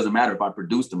 It doesn't matter if I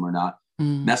produced them or not.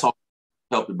 That's all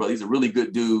helped the brother. He's a really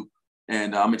good dude.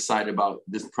 And I'm excited about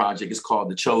this project. It's called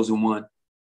The Chosen One.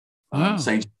 Wow.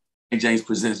 St. James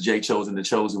Presents Jay Chosen, The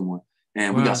Chosen One.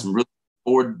 And we got some really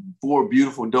four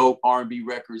beautiful, dope R&B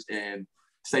records, and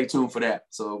stay tuned for that.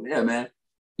 So, yeah, man,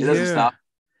 it doesn't stop.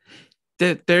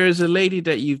 There is a lady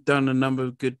that you've done a number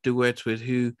of good duets with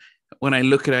who, when I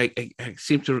look at her,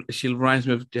 she reminds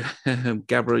me of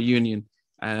Gabrielle Union.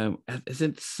 Is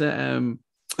it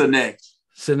Sinead?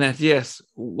 Sinead, yes.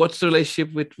 What's the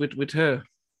relationship with her?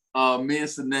 Me and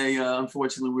Sine,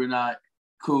 unfortunately, we're not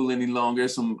cool any longer.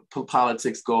 There's some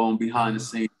politics going behind the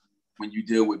scenes when you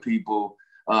deal with people.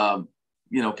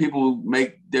 You know, people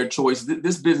make their choice.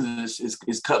 This business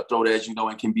is cutthroat, as you know,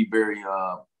 and can be very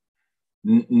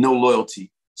no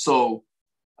loyalty. So,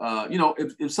 you know,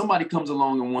 if somebody comes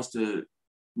along and wants to,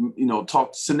 you know,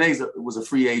 talk, Sine was a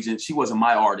free agent. She wasn't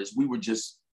my artist. We were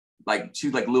just like,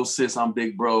 she's like little sis, I'm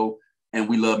big bro, and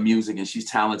we love music, and she's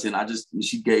talented.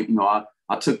 She gave, you know,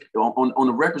 I took on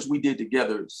the records we did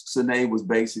together. Sine was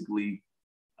basically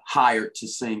hired to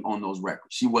sing on those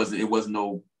records. It wasn't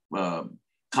no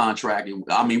contract.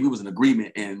 I mean, we was in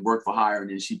agreement and work for hire. And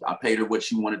then I paid her what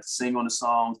she wanted to sing on the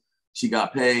songs. She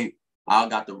got paid. I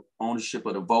got the ownership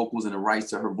of the vocals and the rights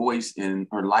to her voice and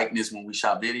her likeness when we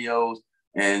shot videos.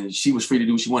 And she was free to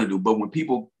do what she wanted to do. But when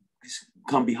people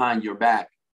come behind your back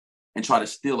and try to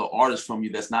steal an artist from you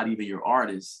that's not even your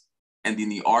artist, and then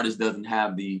the artist doesn't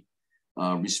have the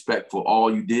respect for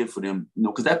all you did for them, you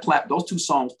know, because those two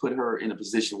songs put her in a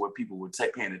position where people would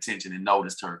take paying attention and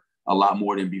noticed her a lot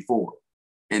more than before.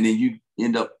 And then you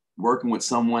end up working with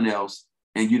someone else,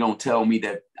 and you don't tell me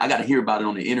that I got to hear about it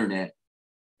on the internet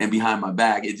and behind my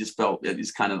back. It just felt that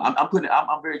it's kind of,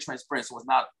 I'm very transparent. So it's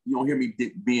not, you don't hear me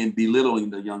being belittling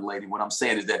the young lady. What I'm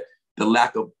saying is that the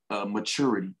lack of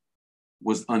maturity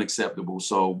was unacceptable.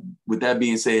 So with that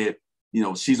being said, you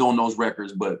know, she's on those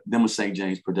records, but them was St.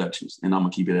 James Productions, and I'm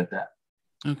gonna keep it at that.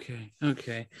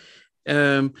 Okay.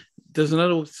 There's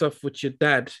another stuff with your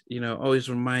dad, you know, always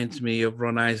reminds me of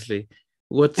Ron Isley.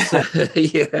 What is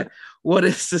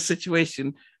the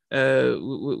situation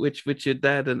with your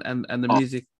dad and the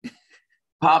music?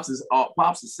 Pops is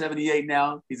 78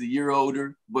 now. He's a year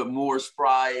older, but more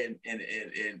spry and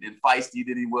feisty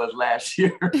than he was last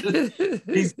year.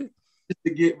 He's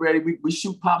to get ready. We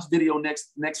shoot Pop's video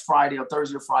next Friday or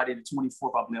Thursday or Friday, the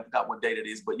 24th, I believe. I forgot what date it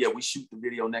is, but yeah, we shoot the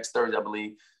video next Thursday, I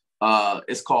believe.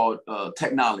 It's called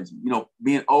Technology. You know,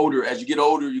 being older, as you get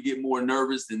older, you get more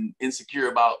nervous and insecure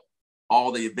about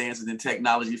all the advances in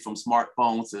technology, from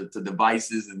smartphones to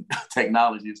devices and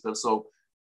technology and stuff. So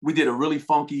we did a really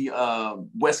funky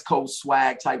West Coast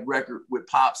swag type record with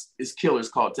Pops. It's killer. It's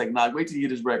called Technology. Wait till you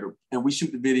get this record. And we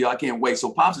shoot the video. I can't wait.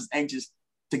 So Pops is anxious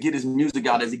to get his music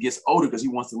out as he gets older, because he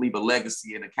wants to leave a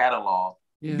legacy and a catalog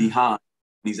behind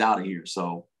when he's out of here.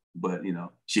 So, but you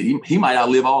know, shit, he might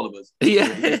outlive all of us.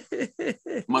 Yeah.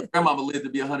 My grandmama lived to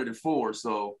be 104.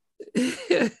 So,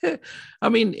 I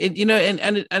mean, you know,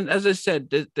 and as I said,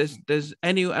 there's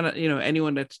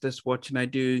anyone that's watching, I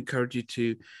do encourage you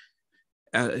to,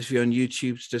 if you're on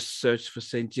YouTube, just search for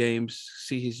St. James,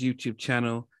 see his YouTube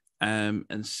channel,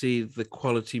 and see the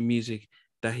quality music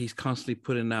that he's constantly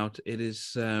putting out. It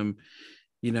is,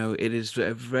 you know, it is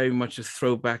very much a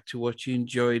throwback to what you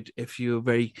enjoyed if you're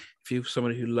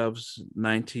somebody who loves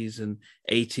 90s and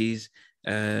 80s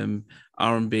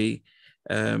R&B.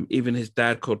 Even his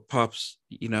dad, called Pops,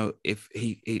 you know, if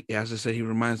he as I said, he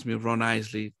reminds me of Ron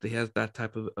Isley. He has that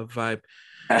type of vibe.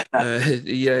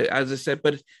 Yeah, as I said,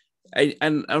 but I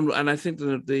think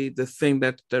the thing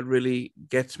that really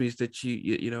gets me is that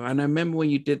you know, and I remember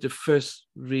when you did the first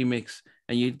remix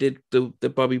and you did the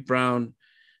Bobby Brown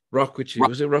Rock With You.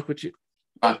 Was it Rock With You?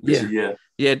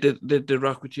 Yeah, the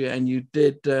Rock With You, and you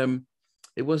did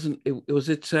was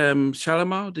it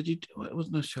Shalimar? Did you? It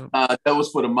wasn't a Shalimar. That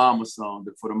was for the Mama song,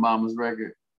 for the Mama's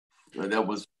record.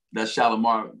 That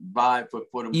Shalimar vibe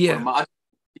for the Mama.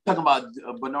 You talking about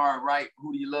Bernard Wright?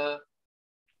 Who Do You Love?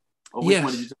 Or which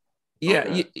one did you talk?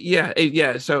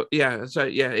 Yeah. So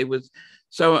it was.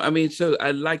 So I mean, so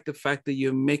I like the fact that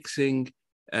you're mixing.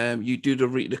 You do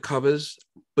the covers,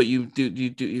 but you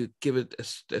give it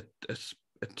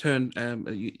a turn.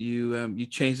 You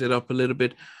change it up a little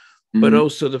bit, but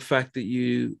also the fact that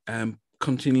you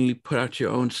continually put out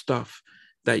your own stuff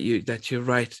that you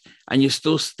write, and you're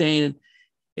still staying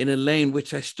in a lane,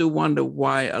 which I still wonder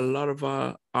why a lot of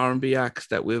our R&B acts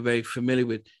that we're very familiar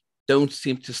with don't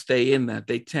seem to stay in that.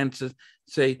 They tend to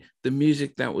say the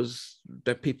music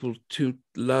that people to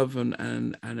love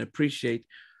and appreciate.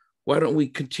 Why don't we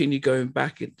continue going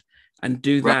back and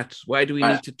do that? Why do we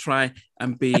need to try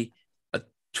and be a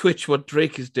Twitch what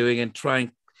Drake is doing and try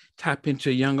and tap into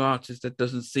a young artist that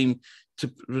doesn't seem to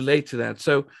relate to that?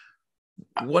 So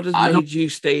what has made you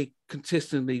stay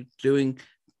consistently doing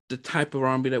the type of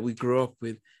R&B that we grew up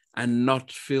with and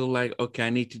not feel like, okay,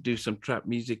 I need to do some trap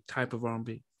music type of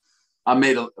R&B?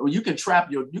 You can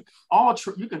trap your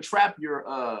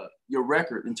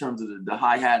record in terms of the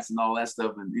hi-hats and all that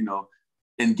stuff, and you know,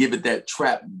 and give it that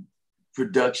trap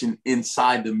production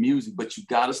inside the music, but you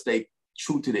got to stay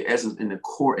true to the essence and the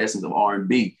core essence of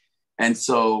R&B. And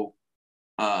so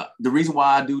The reason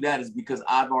why I do that is because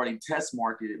I've already test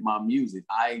marketed my music.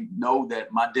 I know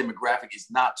that my demographic is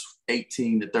not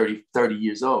 18 to 30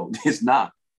 years old. It's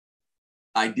not,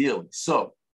 ideally.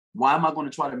 So why am I going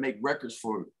to try to make records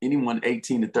for anyone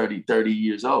 18 to 30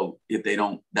 years old if they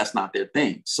don't, that's not their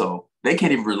thing. So they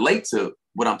can't even relate to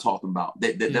what I'm talking about.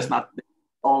 That's not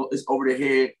all, it's over their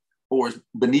head or it's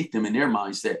beneath them in their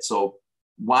mindset. So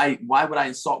why would I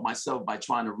insult myself by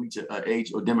trying to reach an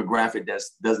age or demographic that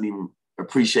doesn't even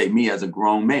appreciate me as a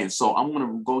grown man? So I'm going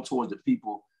to go towards the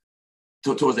people,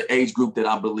 towards the age group that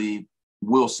I believe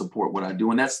will support what I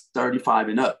do. And that's 35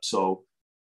 and up. So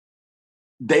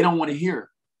they don't want to hear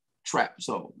trap.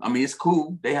 So, I mean, it's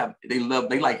cool. They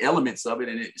like elements of it.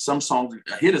 And some songs,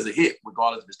 a hit is a hit,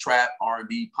 regardless if it's trap,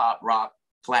 R&B, pop, rock,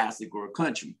 classic, or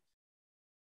country.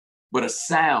 But a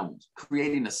sound,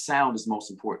 creating a sound is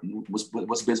most important. What's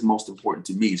been most important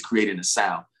to me is creating a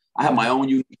sound. I have my own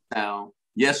unique sound.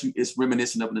 Yes, it's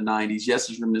reminiscent of the 90s. Yes,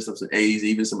 it's reminiscent of some 80s,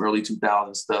 even some early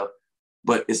 2000s stuff.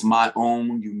 But it's my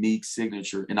own unique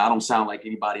signature. And I don't sound like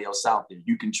anybody else out there.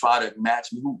 You can try to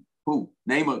match me. Who?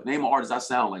 Name an artist I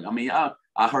sound like. I mean,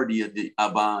 I heard the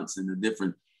Avants and the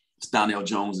different Donnell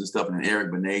Jones and stuff and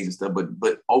Eric Benet and stuff,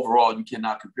 but overall, you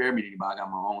cannot compare me to anybody. I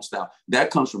got my own style.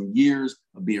 That comes from years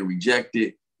of being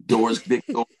rejected,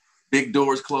 big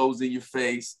doors closed in your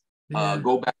face,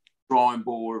 go back to the drawing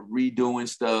board, redoing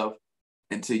stuff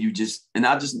until you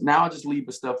I just leave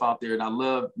the stuff out there, and I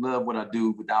love what I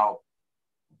do without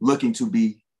looking to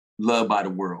be loved by the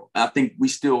world. I think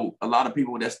a lot of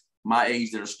people that's my age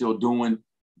that are still doing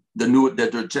the new,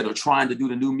 that they're trying to do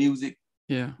the new music.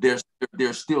 Yeah,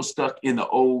 they're still stuck in the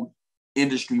old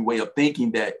industry way of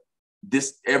thinking that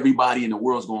everybody in the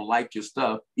world is going to like your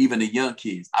stuff, even the young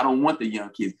kids. I don't want the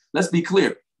young kids. Let's be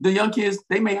clear. The young kids,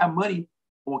 they may have money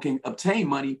or can obtain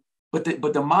money, but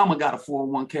the mama got a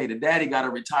 401k, the daddy got a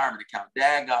retirement account,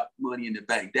 dad got money in the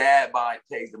bank, dad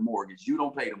pays the mortgage. You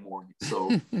don't pay the mortgage. So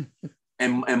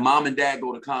and mom and dad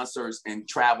go to concerts and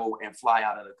travel and fly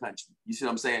out of the country. You see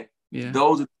what I'm saying? Yeah.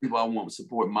 Those are the people I want to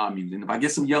support my music. And if I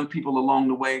get some young people along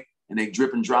the way and they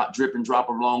drip and drop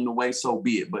along the way, so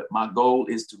be it. But my goal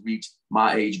is to reach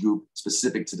my age group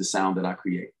specific to the sound that I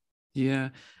create. Yeah.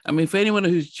 I mean, for anyone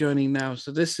who's joining now,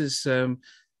 so this is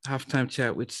Halftime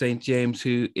Chat with St. James,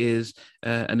 who is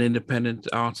an independent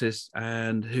artist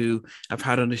and who I've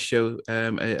had on the show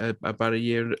about a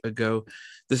year ago.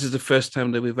 This is the first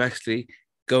time that we've actually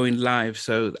going live.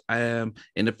 So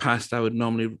in the past, I would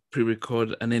normally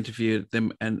pre-record an interview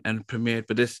them and premiere it,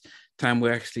 but this time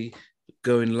we're actually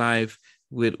going live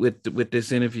with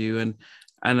this interview.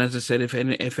 And as I said,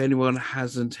 if anyone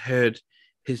hasn't heard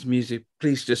his music,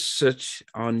 please just search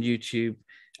on YouTube,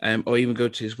 or even go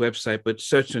to his website, but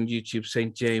search on YouTube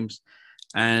St. James,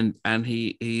 and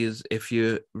he is, if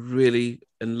you're really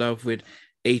in love with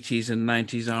 80s and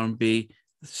 90s R&B,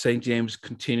 St. James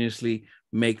continuously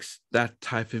makes that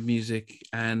type of music,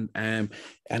 and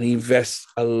he invests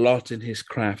a lot in his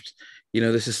craft. You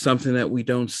know, this is something that we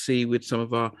don't see with some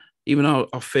of our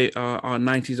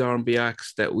 90s R&B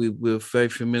acts that we're very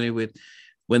familiar with.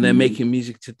 When they're making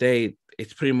music today,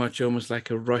 it's pretty much almost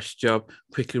like a rush job,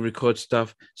 quickly record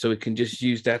stuff so we can just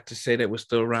use that to say that we're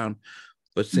still around.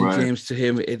 But St. James, to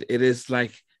him, it is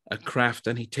like a craft,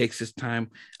 and he takes his time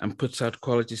and puts out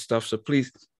quality stuff. So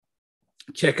please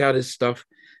check out his stuff.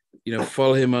 You know,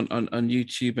 follow him on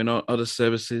YouTube and other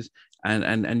services,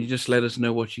 and you just let us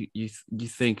know what you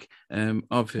think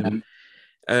of him.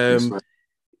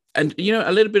 And you know,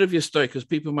 a little bit of your story, because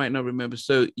people might not remember.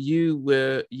 So you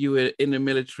were in the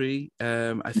military.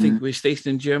 I think we were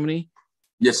stationed in Germany.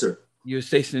 Yes, sir. You were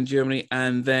stationed in Germany,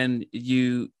 and then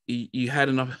you had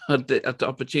an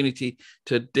opportunity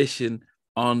to audition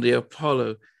on the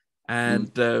Apollo,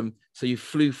 and so you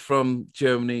flew from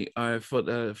Germany for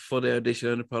the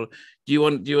audition on the Apollo. Do you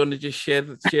want to just share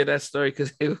that story,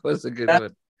 because it was a good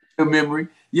one? Good memory.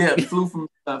 Yeah, we flew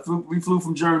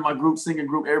from Germany. My singing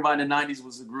group. Everybody in the 90s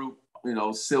was a group. You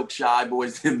know, Silk, Shy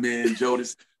Boys and Men,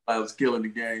 Jodeci. I was killing the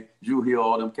game. Drew Hill,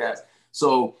 all them cats.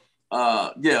 So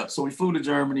so we flew to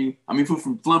Germany. I mean, flew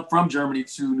from Germany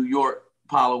to New York.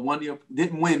 Apollo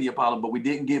didn't win the Apollo, but we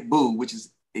didn't get booed, which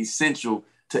is essential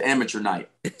to amateur night.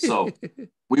 So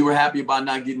we were happy about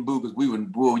not getting booed, because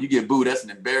you get booed, that's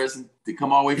an embarrassing to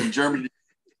come all the way from Germany to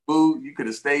booed. You could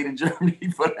have stayed in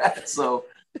Germany for that. So.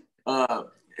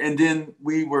 And then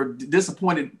we were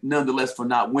disappointed nonetheless for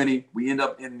not winning. We end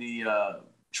up in the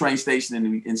train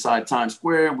station inside Times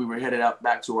Square. We were headed out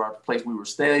back to our place we were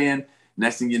staying.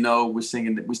 Next thing you know, we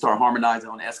start harmonizing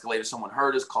on the escalator. Someone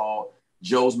heard us, called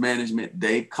Joe's management.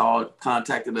 They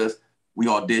contacted us. We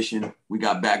auditioned. We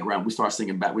got background. We started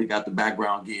singing back. We got the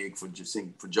background gig for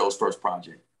Joe's first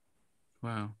project.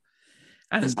 Wow.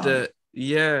 And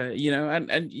yeah, you know,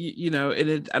 and you know,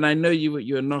 and I know you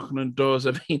were knocking on doors.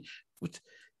 I mean,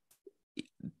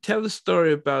 tell the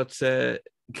story about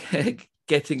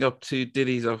getting up to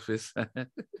Diddy's office.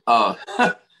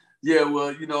 Yeah,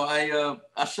 well, you know,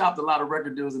 I shopped a lot of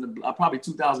record deals in the probably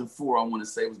 2004. I want to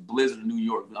say it was Blizzard in New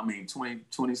York. I mean,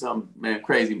 20 something, man,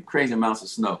 crazy amounts of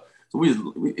snow. So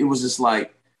it was just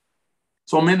like,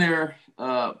 so I'm in there.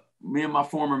 Me and my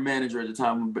former manager at the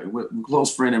time,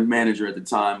 close friend and manager at the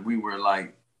time, we were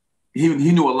like,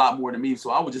 he knew a lot more than me.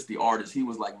 So I was just the artist. He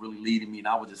was like really leading me, and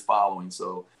I was just following.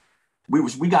 So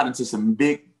we got into some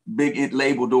big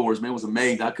label doors, man. It was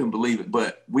amazing. I couldn't believe it.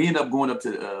 But we ended up going up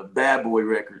to Bad Boy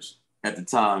Records at the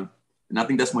time. And I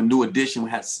think that's when New Edition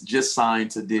had just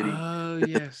signed to Diddy. Oh,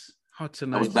 yes. Hot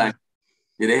Tonight. That was back.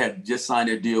 Yeah, they had just signed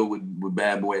their deal with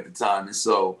Bad Boy at the time. And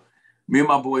so me and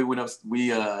my boy went up, we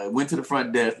went to the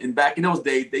front desk. And back in those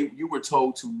days, you were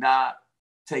told to not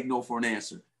take no for an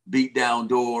answer. Beat down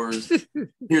doors.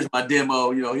 Here's my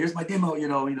demo. You know, here's my demo. You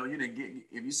know, you didn't get.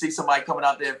 If you see somebody coming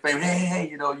out there and hey,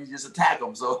 you know, you just attack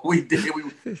them. So we did.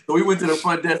 So we went to the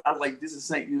front desk. I was like, this is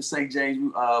St.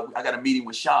 James. I got a meeting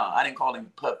with Sean. I didn't call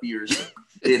him Puppy or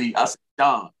Diddy. I said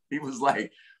Sean. He was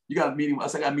like, you got a meeting. I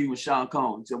said, I got a meeting with Sean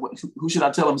Combs. He said, who should I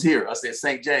tell him's here? I said,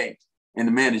 St. James and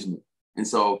the management. And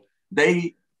so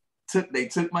they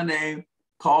took my name,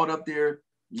 called up there.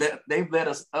 They led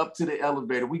us up to the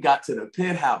elevator. We got to the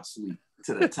penthouse suite,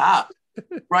 to the top,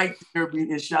 right there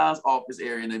in Sean's office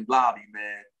area in the lobby,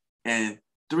 man. And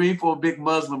 3-4 big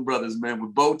Muslim brothers, man,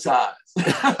 with bow ties.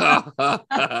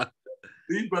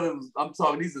 These brothers, I'm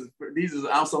talking, these is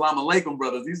Salam Alaikum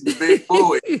brothers. These are the big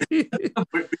boys.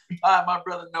 My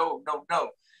brother, no.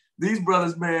 These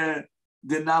brothers, man,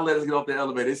 did not let us get off the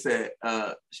elevator. They said,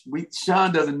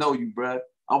 Sean doesn't know you, bro.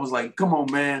 I was like, come on,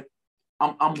 man.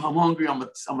 I'm hungry.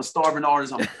 I'm a starving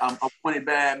artist. I want it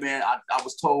bad, man. I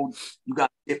was told you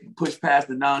got to push past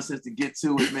the nonsense to get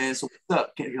to it, man. So what's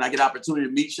up? Can I get an opportunity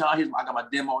to meet Sean? I got my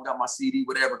demo, I got my CD,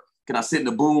 whatever. Can I sit in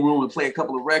the boom room and play a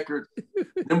couple of records?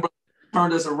 Them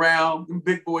turned us around. Them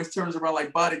big boys turned us around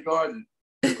like bodyguards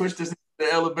and pushed us into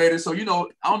the elevator. So, you know,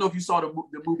 I don't know if you saw the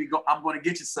movie I'm Gonna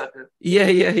Get You, Sucker. Yeah.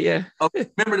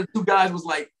 Remember the two guys was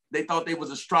like, they thought they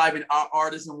was a striving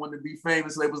artist and wanted to be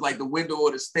famous. So they was like the window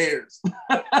or the stairs.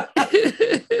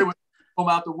 They would come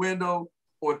out the window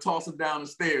or toss them down the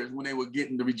stairs when they were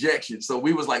getting the rejection. So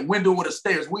we was like, window or the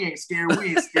stairs. We ain't scared.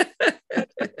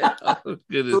 Oh,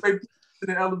 goodness. So they put us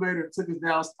in the elevator and took us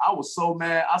down. I was so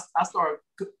mad. I started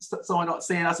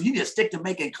saying, I said, you need to stick to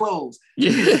making clothes. You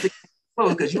need to stick to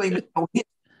clothes because you ain't no hit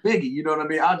Biggie. You know what I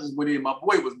mean? I just went in. My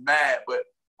boy was mad, but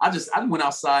I went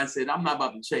outside and said, I'm not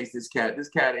about to chase this cat. This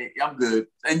cat, I'm good.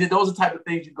 And then those are the type of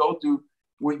things you go through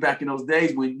back in those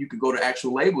days when you could go to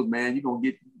actual labels, man. You're going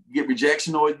to get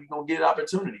rejection or you're going to get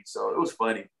opportunity. So it was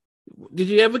funny. Did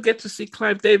you ever get to see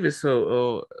Clive Davis?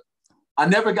 Or I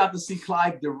never got to see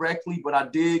Clive directly, but I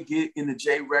did get in the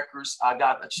J Records. I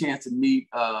got a chance to meet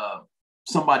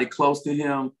somebody close to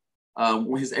him.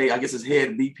 His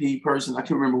head VP person. I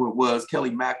can't remember who it was,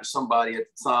 Kelly Mack or somebody at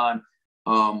the time.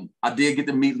 I did get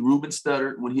to meet Ruben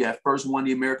Studdard when he had first won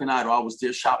the American Idol. I was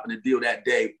there shopping a deal that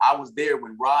day. I was there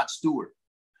when Rod Stewart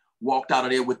walked out of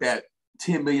there with that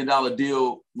 $10 million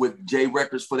deal with J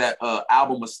Records for that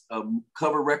album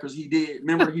cover records he did.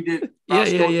 Remember he did?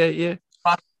 Yeah.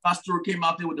 Rod Stewart came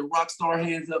out there with the rock star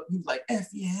hands up. He was like, F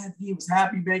yeah, he was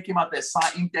happy, man. Came out there,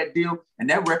 inked that deal, and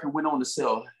that record went on to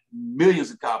sell millions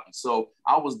of copies. So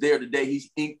I was there the day he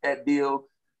inked that deal.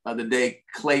 The day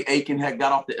Clay Aiken had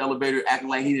got off the elevator acting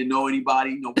like he didn't know anybody,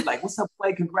 you know, like, what's up,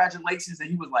 Clay? Congratulations. And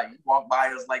he was like, he walked by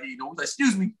us like, you know, was like,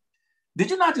 excuse me,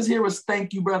 did you not just hear us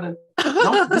thank you, brother?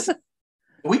 No,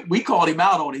 we called him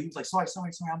out on it. He was like, sorry,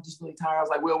 I'm just really tired. I was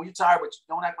like, well, we're tired, but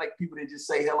don't act like people that just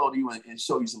say hello to you and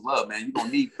show you some love, man. You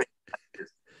don't need fake like this.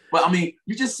 But I mean,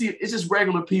 you just see it, it's just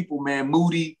regular people, man,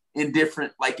 moody,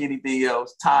 indifferent, like anything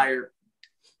else, tired.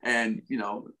 And, you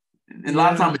know, and a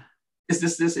lot of times,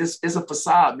 it's a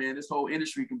facade, man. This whole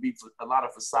industry can be a lot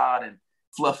of facade and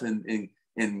fluff and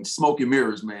smoke and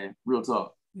mirrors, man. Real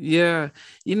talk. Yeah,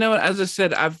 you know, as I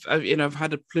said, I've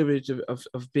had the privilege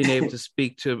of being able to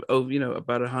speak to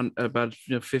about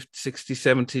 50, 60,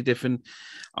 70 different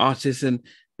artists, and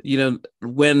you know,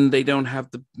 when they don't have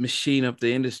the machine of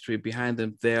the industry behind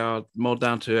them, they are more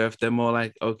down to earth. They're more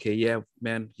like, okay, yeah,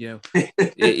 man, you know,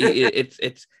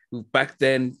 it's back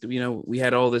then, you know, we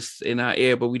had all this in our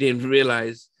ear, but we didn't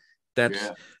realize that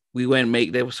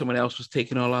there was someone else was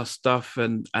taking all our stuff,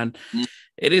 and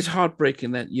it is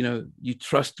heartbreaking that, you know, you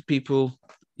trust people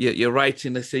you're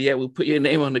writing, they say, yeah, we'll put your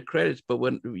name on the credits, but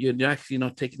when you're actually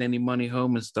not taking any money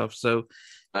home and stuff. So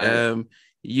um,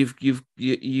 you've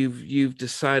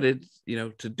decided,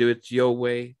 to do it your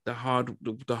way, the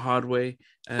hard way.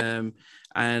 And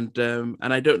I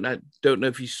don't know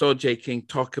if you saw Jay King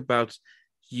talk about,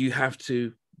 you have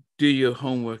to do your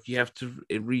homework, you have to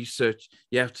research,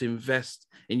 you have to invest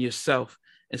in yourself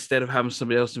instead of having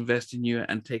somebody else invest in you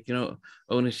and taking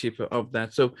ownership of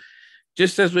that. So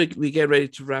just as we get ready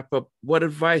to wrap up, what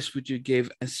advice would you give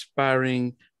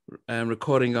aspiring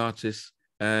recording artists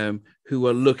who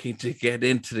are looking to get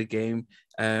into the game,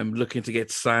 looking to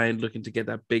get signed, looking to get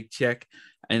that big check,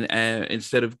 and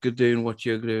instead of doing what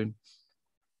you're doing?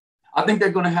 I think they're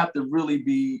going to have to really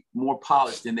be more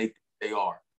polished than they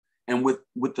are. And with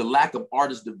the lack of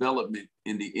artist development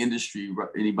in the industry,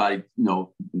 anybody,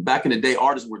 back in the day,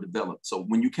 artists were developed. So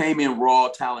when you came in raw,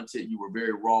 talented, you were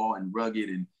very raw and rugged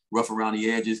and rough around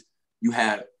the edges. You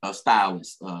had a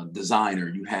stylist, designer,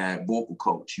 you had vocal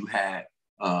coach, you had,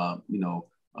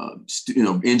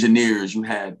 engineers, you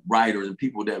had writers and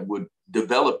people that would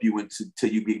develop you until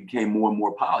you became more and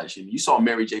more polished. And you saw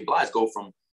Mary J. Blige go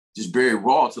from just very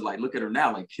raw to like, look at her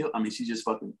now, like, she's just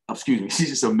fucking, excuse me, she's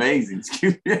just amazing.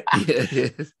 Excuse me. Yeah.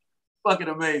 Fucking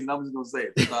amazing. I'm just gonna say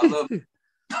it. I love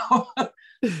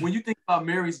it. When you think about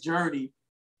Mary's journey,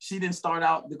 she didn't start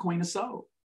out the queen of soul.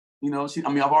 Of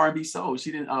R&B soul.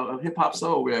 She didn't hip hop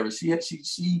soul, whatever. She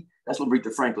that's what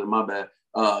Aretha Franklin, my bad.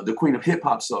 The queen of hip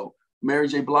hop soul. Mary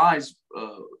J. Blige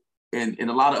and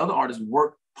a lot of other artists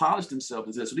polished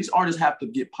themselves. So these artists have to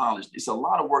get polished. It's a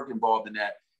lot of work involved in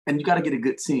that. And you got to get a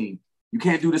good team. You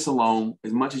can't do this alone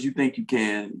as much as you think you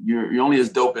can. You're only as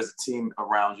dope as a team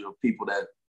around you of people that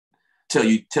tell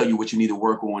you what you need to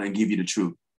work on and give you the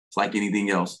truth. It's like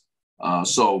anything else.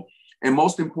 And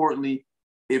most importantly,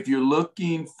 if you're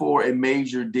looking for a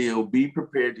major deal, be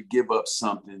prepared to give up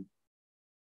something,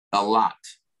 a lot,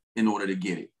 in order to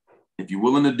get it. If you're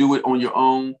willing to do it on your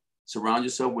own, surround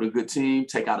yourself with a good team,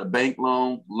 take out a bank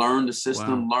loan, learn the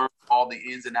system, learn all the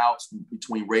ins and outs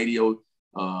between radio,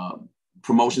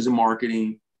 promotions and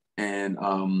marketing,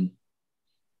 and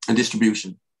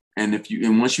distribution. And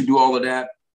once you do all of that,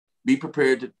 be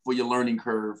prepared for your learning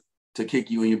curve to kick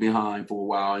you in your behind for a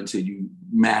while until you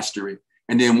master it.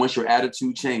 And then once your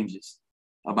attitude changes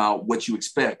about what you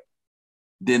expect,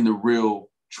 then the real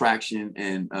traction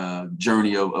and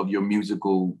journey of your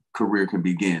musical career can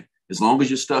begin. As long as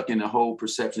you're stuck in the whole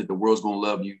perception that the world's going to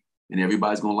love you and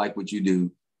everybody's going to like what you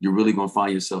do, you're really going to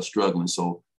find yourself struggling.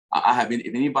 So if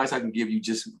any advice I can give you,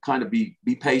 just kind of be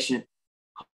patient,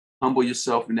 humble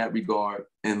yourself in that regard,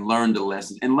 and learn the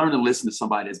lessons, and learn to listen to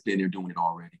somebody that's been there doing it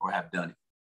already or have done it.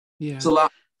 Yeah. It's a lot.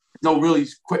 No really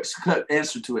quick cut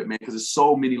answer to it, man, because there's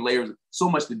so many layers, so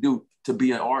much to do to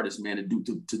be an artist, man,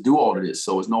 to do all of this.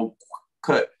 So it's no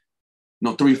cut,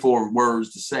 3-4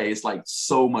 words to say. It's like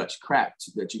so much crap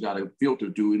that you got to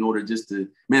filter through in order just to,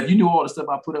 man, if you knew all the stuff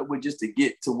I put up with just to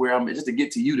get to where I'm at, just to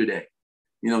get to you today,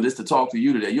 just to talk to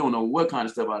you today, you don't know what kind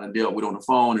of stuff I done dealt with on the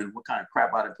phone and what kind of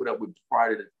crap I done put up with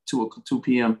prior to the 2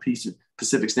 p.m.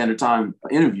 Pacific Standard Time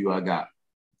interview I got.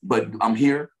 But I'm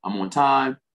here, I'm on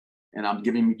time, and I'm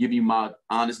giving you my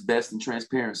honest best and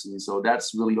transparency. And so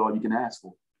that's really all you can ask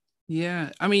for. Yeah,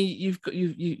 I mean,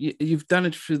 you've done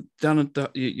it.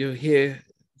 You're here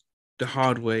the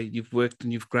hard way. You've worked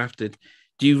and you've grafted.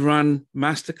 Do you run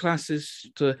masterclasses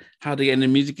to how to get in the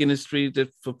music industry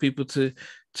for people to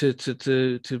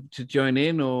join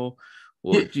in, or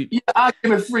I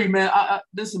give it free, man.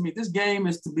 Listen to me. This game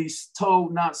is to be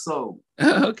told, not sold.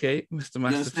 Okay, Mr.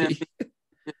 Master P.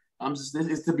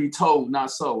 It's to be told,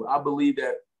 not sold. I believe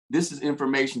that this is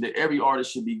information that every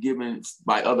artist should be given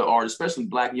by other artists, especially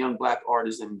young black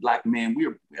artists and black men. We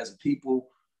are, as a people,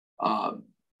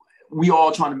 we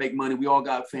all trying to make money. We all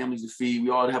got families to feed. We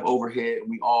all have overhead.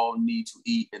 We all need to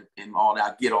eat and all that.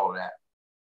 I get all of that.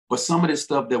 But some of this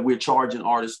stuff that we're charging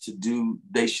artists to do,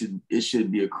 it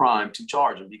should be a crime to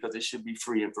charge them, because it should be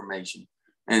free information.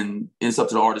 And it's up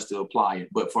to the artist to apply it.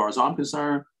 But as far as I'm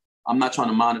concerned, I'm not trying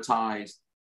to monetize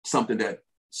something that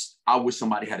I wish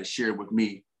somebody had to share with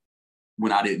me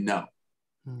when I didn't know.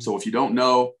 So if you don't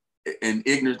know, and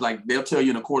ignorance, like they'll tell you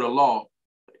in a court of law,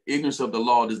 ignorance of the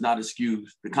law does not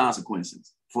excuse the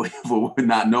consequences for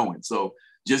not knowing. So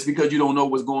just because you don't know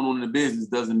what's going on in the business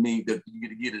doesn't mean that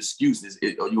you get excuses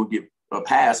or you'll get a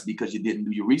pass because you didn't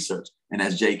do your research. And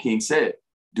as Jay King said,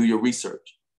 do your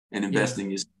research and invest in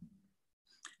yourself.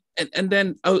 And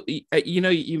then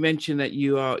you mentioned that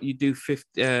you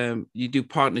do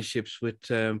partnerships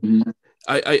with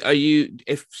are you,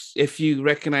 if you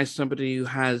recognize somebody who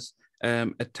has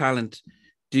a talent,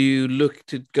 do you look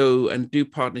to go and do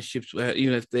partnerships where,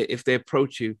 you know, if they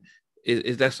approach you,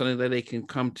 is that something that they can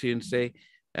come to you and say,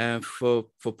 for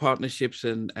partnerships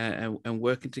and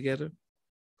working together?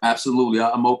 Absolutely.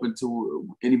 I'm open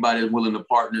to anybody that's willing to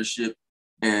partnership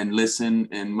and listen.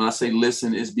 And when I say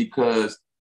listen, it's because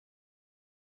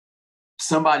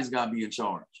somebody's got to be in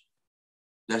charge.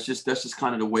 That's just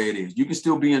kind of the way it is. You can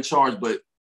still be in charge, but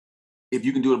if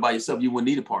you can do it by yourself, you wouldn't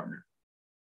need a partner.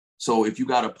 So if you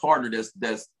got a partner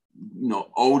that's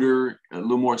older, a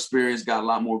little more experienced, got a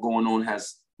lot more going on,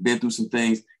 has been through some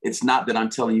things, it's not that I'm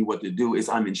telling you what to do. It's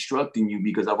I'm instructing you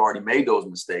because I've already made those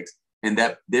mistakes. And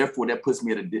that puts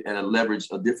me at a different leverage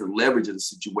of the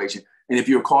situation. And if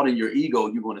you're caught in your ego,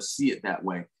 you're going to see it that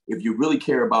way. If you really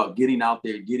care about getting out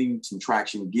there, getting some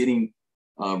traction, getting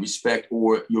respect,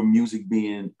 or your music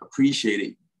being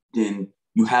appreciated, then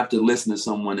you have to listen to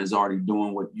someone that's already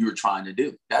doing what you're trying to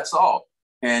do. That's all.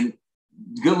 And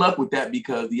good luck with that,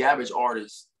 because the average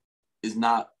artist is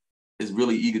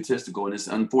really egotistical. And it's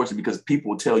unfortunate because people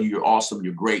will tell you you're awesome,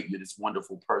 you're great, you're this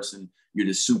wonderful person, you're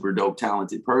this super dope,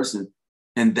 talented person.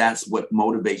 And that's what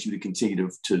motivates you to continue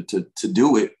to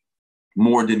do it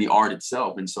more than the art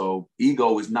itself. And so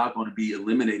ego is not going to be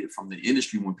eliminated from the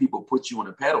industry when people put you on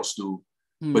a pedestal,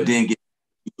 but then get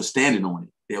people standing on it.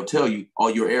 They'll tell you, oh,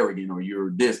 you're arrogant or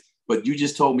you're this. But you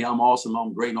just told me I'm awesome,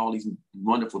 I'm great, and all these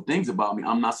wonderful things about me.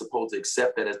 I'm not supposed to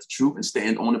accept that as the truth and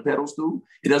stand on the pedestal.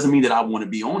 It doesn't mean that I want to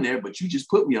be on there, but you just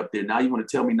put me up there. Now you want to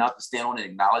tell me not to stand on it,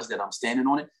 acknowledge that I'm standing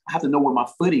on it. I have to know where my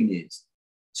footing is.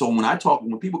 So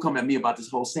when people come at me about this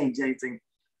whole St. James thing,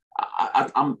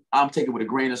 I'm taking it with a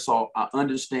grain of salt. I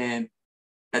understand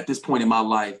at this point in my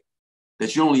life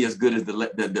that you're only as good as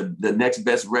the next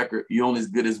best record. You're only as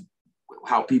good as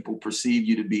how people perceive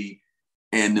you to be.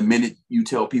 And the minute you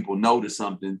tell people no to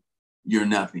something, you're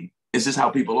nothing. It's just how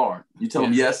people are. You tell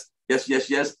them yes, yes, yes,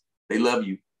 yes, they love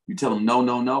you. You tell them no,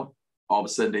 no, no, all of a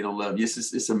sudden they don't love you.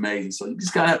 It's amazing. So you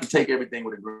just kind of have to take everything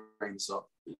with a grain of salt.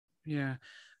 Yeah.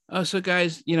 So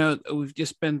guys, we've just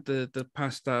spent the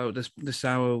past hour, this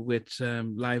hour with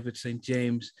live with St.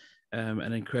 James,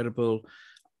 an incredible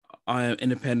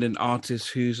independent artist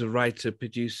who's a writer,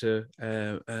 producer,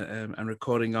 and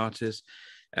recording artist.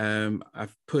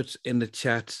 I've put in the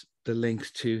chat the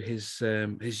links to his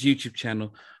YouTube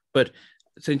channel. But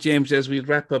St. James, as we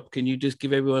wrap up, can you just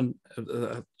give everyone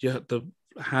the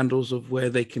handles of where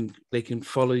they can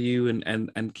follow you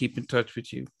and keep in touch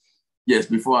with you? Yes,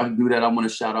 before I do that, I want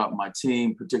to shout out my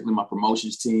team, particularly my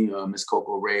promotions team, Miss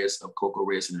Coco Reyes of Coco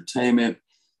Reyes Entertainment,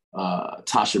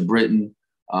 Tasha Britton,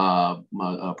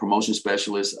 my promotion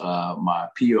specialist, my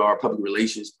PR public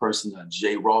relations person,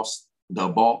 Jay Ross, the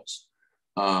boss.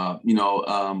 I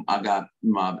got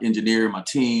my engineer, my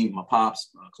team, my pops,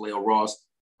 Kaleo Ross,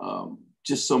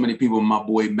 just so many people. My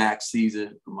boy Max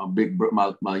Caesar, my big bro,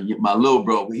 my little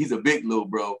bro. He's a big little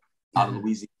bro out of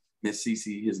Louisiana. Miss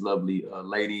Cece, his lovely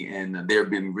lady, and they've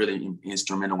been really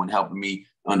instrumental in helping me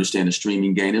understand the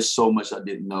streaming game. There's so much I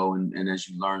didn't know, and as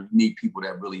you learn, you need people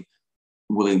that really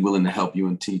willing to help you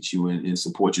and teach you and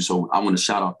support you. So I want to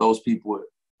shout out those people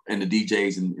and the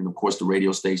DJs and of course the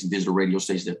radio station, digital radio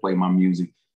stations that play my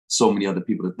music. So many other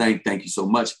people to thank. Thank you so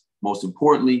much. Most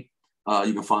importantly,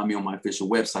 you can find me on my official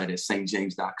website at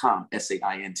stjaimz.com,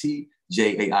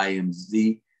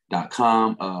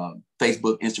 SAINTJAIMZ.com,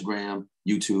 Facebook, Instagram,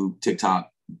 YouTube,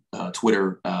 TikTok,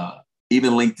 Twitter,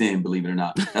 even LinkedIn, believe it or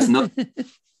not. That's another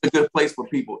a good place for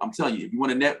people. I'm telling you, if you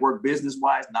want to network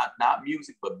business-wise, not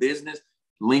music, but business,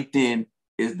 LinkedIn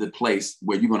is the place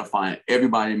where you're going to find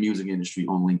everybody in the music industry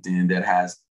on LinkedIn that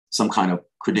has some kind of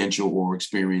credential or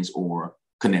experience or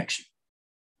connection.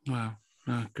 Wow.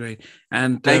 Oh, great.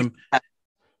 And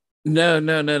no,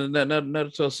 not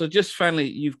at all. So just finally,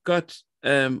 you've got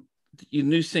your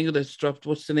new single that's dropped.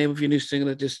 What's the name of your new single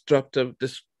that just dropped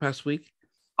this past week?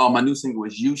 Oh, my new single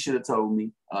is You Should Have Told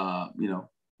Me.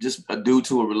 Just due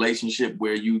to a relationship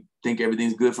where you think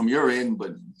everything's good from your end,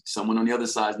 but someone on the other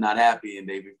side is not happy, and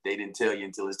they didn't tell you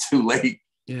until it's too late.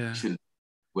 Yeah,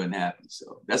 wasn't happy.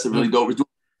 So that's a really dope.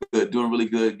 Doing really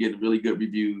good, getting really good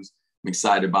reviews. I'm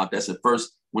excited about that.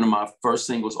 That's one of my first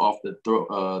singles off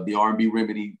the R&B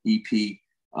Remedy EP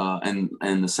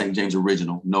and the St. James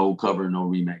original. No cover, no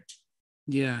remake.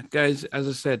 Yeah, guys, as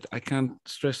I said, I can't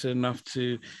stress it enough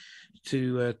to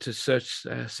search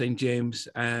St. James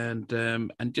and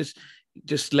just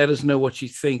let us know what you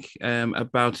think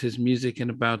about his music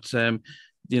and about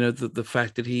the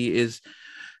fact that he is.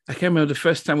 I can't remember the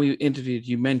first time we interviewed.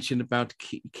 You mentioned about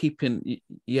keeping.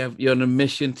 You're on a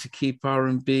mission to keep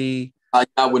R&B. I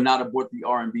would not abort the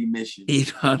R&B mission.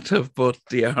 You'd not abort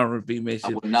the R&B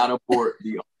mission. I would not abort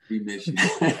the We miss you.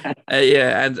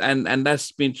 Yeah, and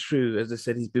that's been true. As I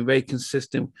said, he's been very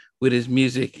consistent with his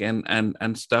music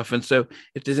and stuff. And so,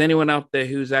 if there's anyone out there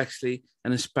who's actually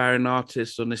an aspiring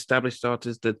artist or an established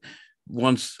artist that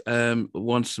wants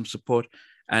some support,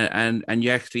 and you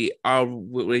actually are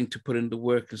willing to put in the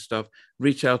work and stuff,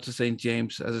 reach out to St.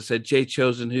 James. As I said, Jay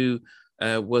Chosen, who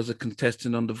was a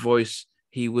contestant on The Voice,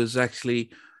 he was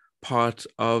actually part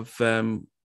of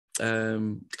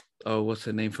oh, what's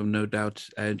her name from No Doubt,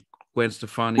 Gwen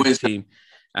Stefani's team.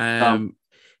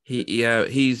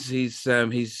 He's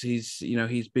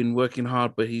he's been working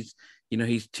hard, but he's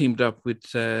teamed up with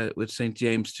St.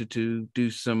 James to do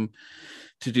some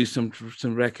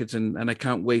records, and I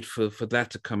can't wait for that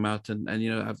to come out. And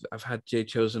I've had Jay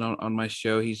Chosen on my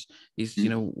show. He's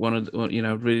one of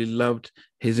the, really loved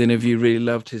his interview, really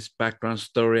loved his background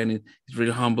story, and he's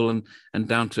really humble and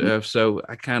down to earth. So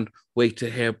I can't wait to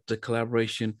hear the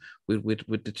collaboration with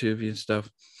the two of you and stuff.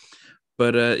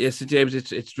 But yes, James,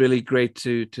 it's really great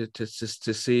to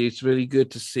see. It's really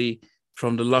good to see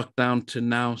from the lockdown to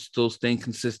now, still staying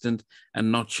consistent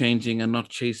and not changing and not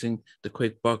chasing the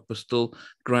quick buck, but still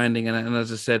grinding. And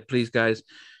as I said, please, guys,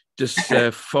 just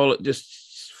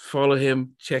follow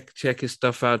him, check his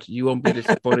stuff out. You won't be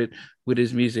disappointed with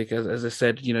his music. As I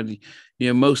said,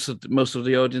 most of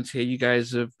the audience here, you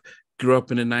guys have grew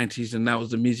up in the 90s, and that was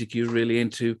the music you were really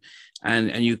into,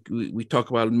 and we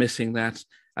talk about missing that.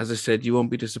 As I said, you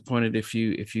won't be disappointed if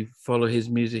you follow his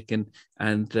music and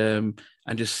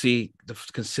just see the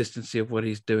consistency of what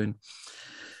he's doing.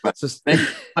 So,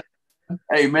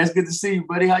 hey man, it's good to see you,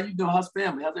 buddy. How you doing? How's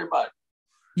family? How's everybody?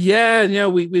 Yeah,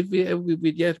 we've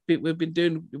been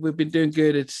doing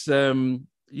good. It's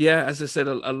as I said,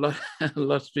 a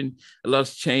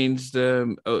lot's changed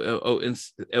over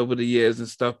the years and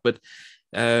stuff, but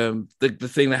the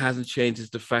thing that hasn't changed is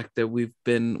the fact that we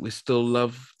still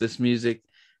love this music.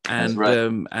 And right.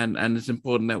 And it's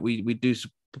important that we do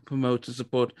promote and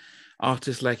support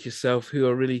artists like yourself who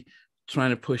are really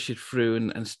trying to push it through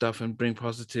and stuff and bring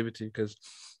positivity, because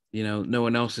no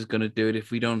one else is going to do it if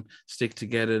we don't stick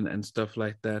together and stuff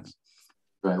like that.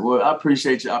 Right. Well, I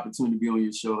appreciate your opportunity to be on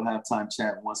your show, Halftime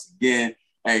Chat, once again.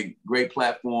 Hey, great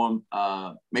platform.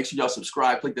 Make sure y'all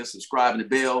subscribe. Click that subscribe and the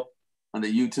bell on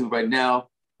the YouTube right now.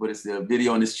 But it's the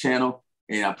video on this channel.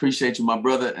 And I appreciate you, my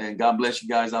brother, and God bless you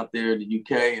guys out there in the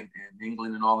UK and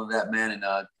England and all of that, man. And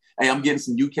hey, I'm getting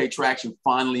some UK traction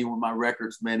finally with my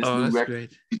records, man. This new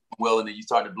record, well, and then you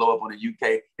started to blow up on the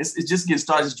UK. It's just getting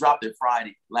started. Just dropped it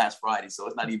last Friday, so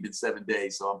it's not even been 7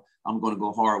 days. So I'm going to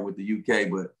go hard with the UK,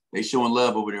 but they showing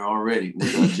love over there already.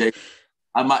 With, Jay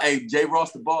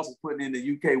Ross, the boss, is putting in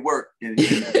the UK work and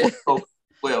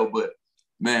well, but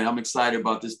man, I'm excited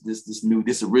about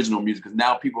this original music, because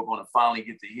now people are going to finally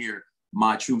get to hear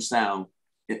my true sound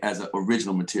as an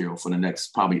original material for the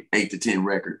next probably 8 to 10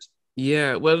 records.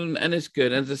 Yeah, well, and it's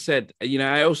good. As I said,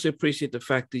 I also appreciate the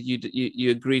fact that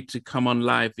you agreed to come on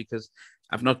live, because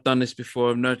I've not done this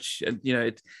before. I'm not,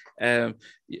 the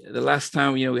last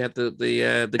time, we had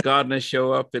the gardener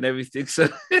show up and everything. So,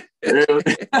 yeah.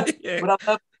 But I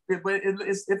love it. But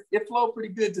it flowed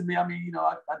pretty good to me. I mean,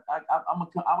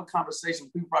 I'm a conversation.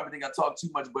 People probably think I talk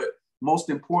too much, but most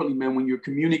importantly, man, when you're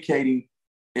communicating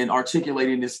and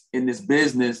articulating this in this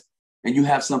business, and you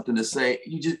have something to say,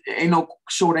 ain't no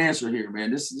short answer here, man.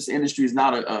 This industry is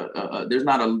not there's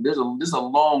a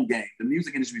long game. The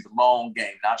music industry is a long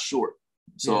game, not short.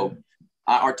 So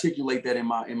I articulate that in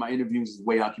my interviews, is the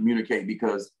way I communicate,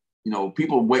 because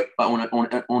people wait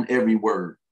on every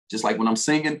word. Just like when I'm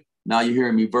singing, now you're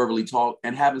hearing me verbally talk,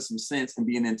 and having some sense and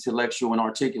being intellectual and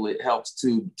articulate helps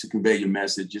to convey your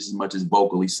message just as much as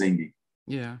vocally singing.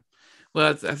 Yeah.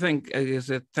 Well, I think, as I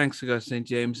said, thanks to God, St.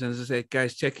 James. And as I said,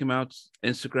 guys, check him out: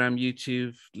 Instagram,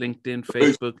 YouTube, LinkedIn,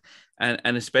 Facebook,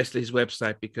 and especially his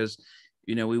website, because,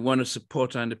 we want to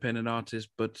support our independent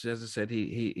artists. But as I said,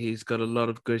 he's got a lot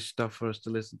of good stuff for us to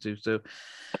listen to. So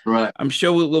right. I'm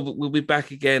sure we'll be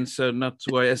back again. So not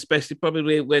to worry, especially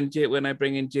probably when I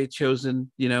bring in Jay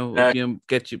Chosen,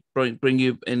 bring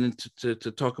you in to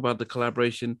talk about the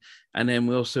collaboration. And then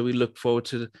we look forward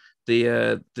to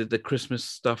the Christmas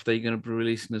stuff that you're going to be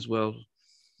releasing as well.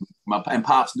 And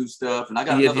Pop's new stuff, and I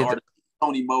got another artist,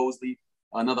 Tony Mosley,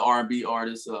 another R&B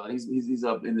artist. He's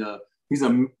up in he's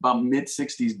about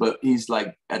mid-60s, but he's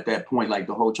like at that point, like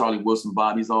the whole Charlie Wilson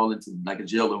vibe. He's all into like a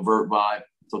Jill and Vert vibe.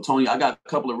 So Tony, I got a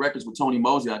couple of records with Tony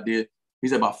Mosley. I did.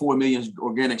 He's at about 4 million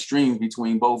organic streams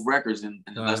between both records in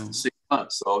less than 6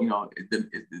 months. So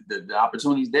the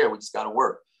opportunity's there. We just got to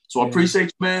work. So I appreciate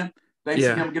you, man. Thanks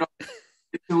again. Get on.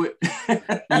 Do it.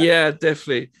 Yeah,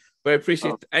 definitely. But I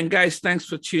appreciate it. And guys, thanks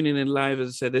for tuning in live. As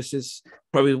I said, this is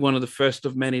probably one of the first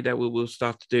of many that we will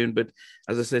start doing. But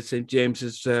as I said, St. James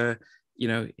is,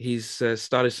 he's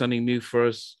started something new for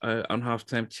us on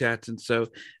Halftime Chat. And so,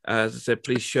 as I said,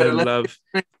 please show him love.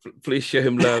 Please show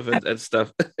him love and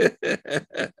stuff. I'm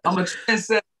a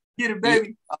trendsetter. Get it,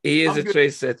 baby. He is a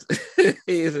trendsetter.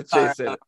 He is a trendsetter.